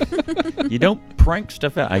 You don't prank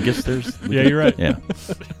stuff out. I guess there's. Yeah, you're right. Yeah.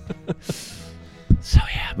 So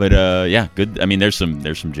yeah, but yeah, good. I mean, there's some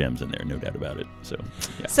gems in there, no doubt about it. So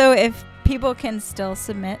yeah. So if people can still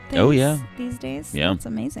submit things Oh, yeah. these days. Yeah. That's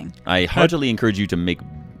amazing. I heartily encourage you to make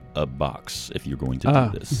a box if you're going to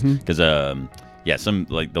do this, because some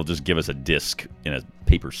they'll just give us a disc in a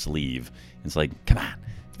paper sleeve. It's like, come on,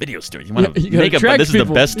 video store. You want to make a. This is the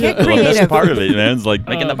best, Get the best creative. part of it, man. It's like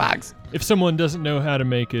making the box. If someone doesn't know how to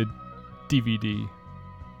make a DVD,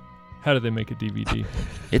 how do they make a DVD?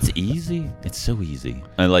 It's easy. It's so easy.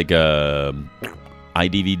 I like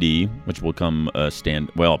iDVD, which will come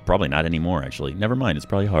well, probably not anymore. Actually, never mind. It's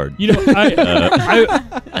probably hard. You know,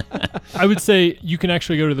 I would say you can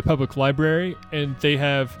actually go to the public library and they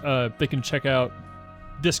have they can check out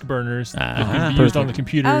disc burners that can be used on the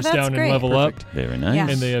computers that's down great. and level up, Very nice. Yeah.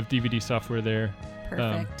 and they have DVD software there.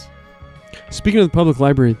 Perfect. Speaking of the public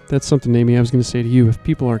library, that's something, Amy, I was going to say to you. If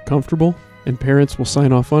people are comfortable and parents will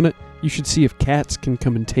sign off on it, you should see if Cats can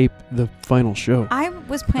come and tape the final show. I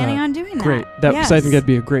was planning on doing that. Great. Because I think that'd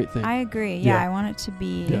be a great thing. I agree. Yeah, Yeah. I want it to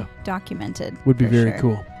be documented. Would be for very sure.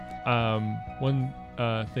 cool. One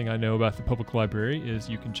thing I know about the public library is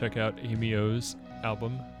you can check out Amy O's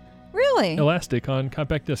album Really? Elastic on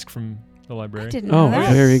compact disc from the I library. didn't know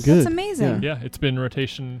that. very good. That's amazing. Yeah, it's been in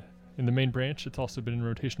rotation in the main branch. It's also been in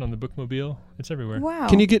rotation on the Bookmobile. It's everywhere. Wow.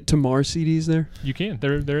 Can you get Tamar CDs there? You can.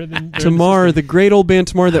 They're in the Tamar, system. the great old band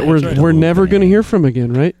Tamar that That's right. we're never going to hear from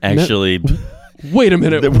again, right? Actually, Wait a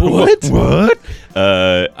minute. What? What?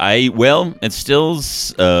 It's still.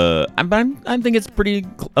 I think it's pretty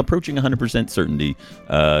approaching 100% certainty.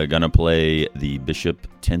 Gonna play the Bishop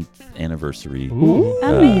 10th anniversary. Ooh.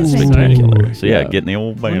 Amazing. Spectacular. So Yeah. getting the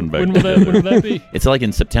old band back. When will that be? It's like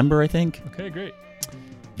in September, I think. Okay, great.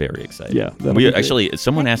 Very excited. Yeah, that'll We be great. actually,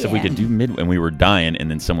 someone Heck asked if we yeah. could do mid, and we were dying, and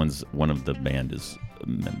then one of the band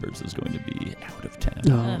members is going to be out of town.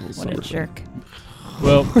 Oh, Ugh, what a jerk.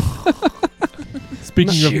 Well,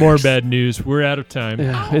 speaking of more bad news, we're out of time.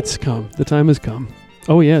 Yeah, it's come. The time has come.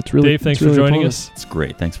 Oh, yeah, it's really. Dave, thanks it's really for joining upon us. It's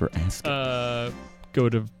great. Thanks for asking. Go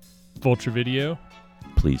to Vulture Video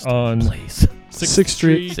Please, on please. 6th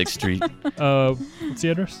Street. 6th Street, What's the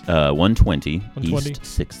address? 120 120. East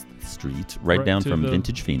 6th Street, right Right down to from the-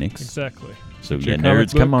 Vintage Phoenix. Exactly. So Get yeah, your comic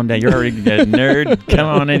nerds, book. come on down. You're already a nerd. Come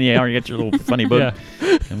on in. You already got your little funny book.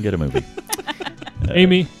 Yeah. Come get a movie.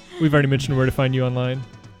 Amy, we've already mentioned where to find you online.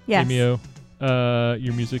 Yes. Amy O.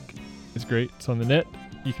 Your music is great. It's on the net.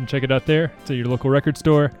 You can check it out there. It's at your local record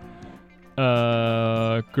store.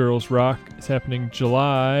 Girls Rock is happening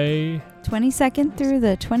July. 22nd through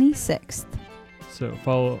the 26th. So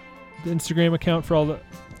follow the Instagram account for all the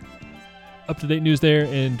up-to-date news there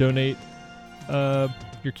and donate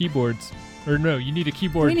your keyboards. Or no, you need a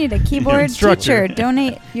keyboard. We need a keyboard instructor. teacher.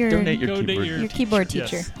 Donate your Donate your Donate keyboard. your keyboard Yes.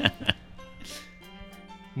 teacher.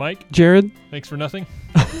 Mike, Jared? thanks for nothing.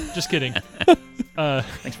 Just kidding.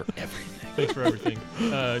 Thanks for everything. Thanks for everything.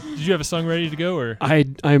 Did you have a song ready to go, or?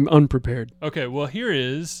 I'm unprepared. Okay, well, here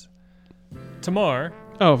is Tamar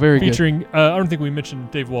Oh, very good. featuring. I don't think we mentioned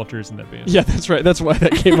Dave Walters in that band. Yeah, that's right. That's why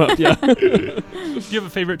that came up. Yeah. Do you have a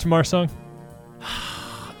favorite Tamar song?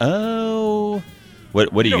 Oh, what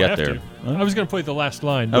do you don't got have there? to. Huh? I was gonna play the last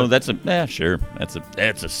line. Oh, but- sure.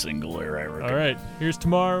 That's a single there, I reckon. all right. Here's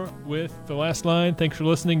Tamar with the last line. Thanks for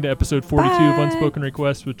listening to episode 42 of Bye. Unspoken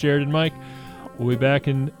Requests with Jared and Mike. We'll be back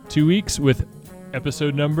in 2 weeks with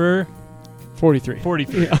episode number 43.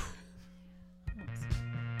 43. Yeah.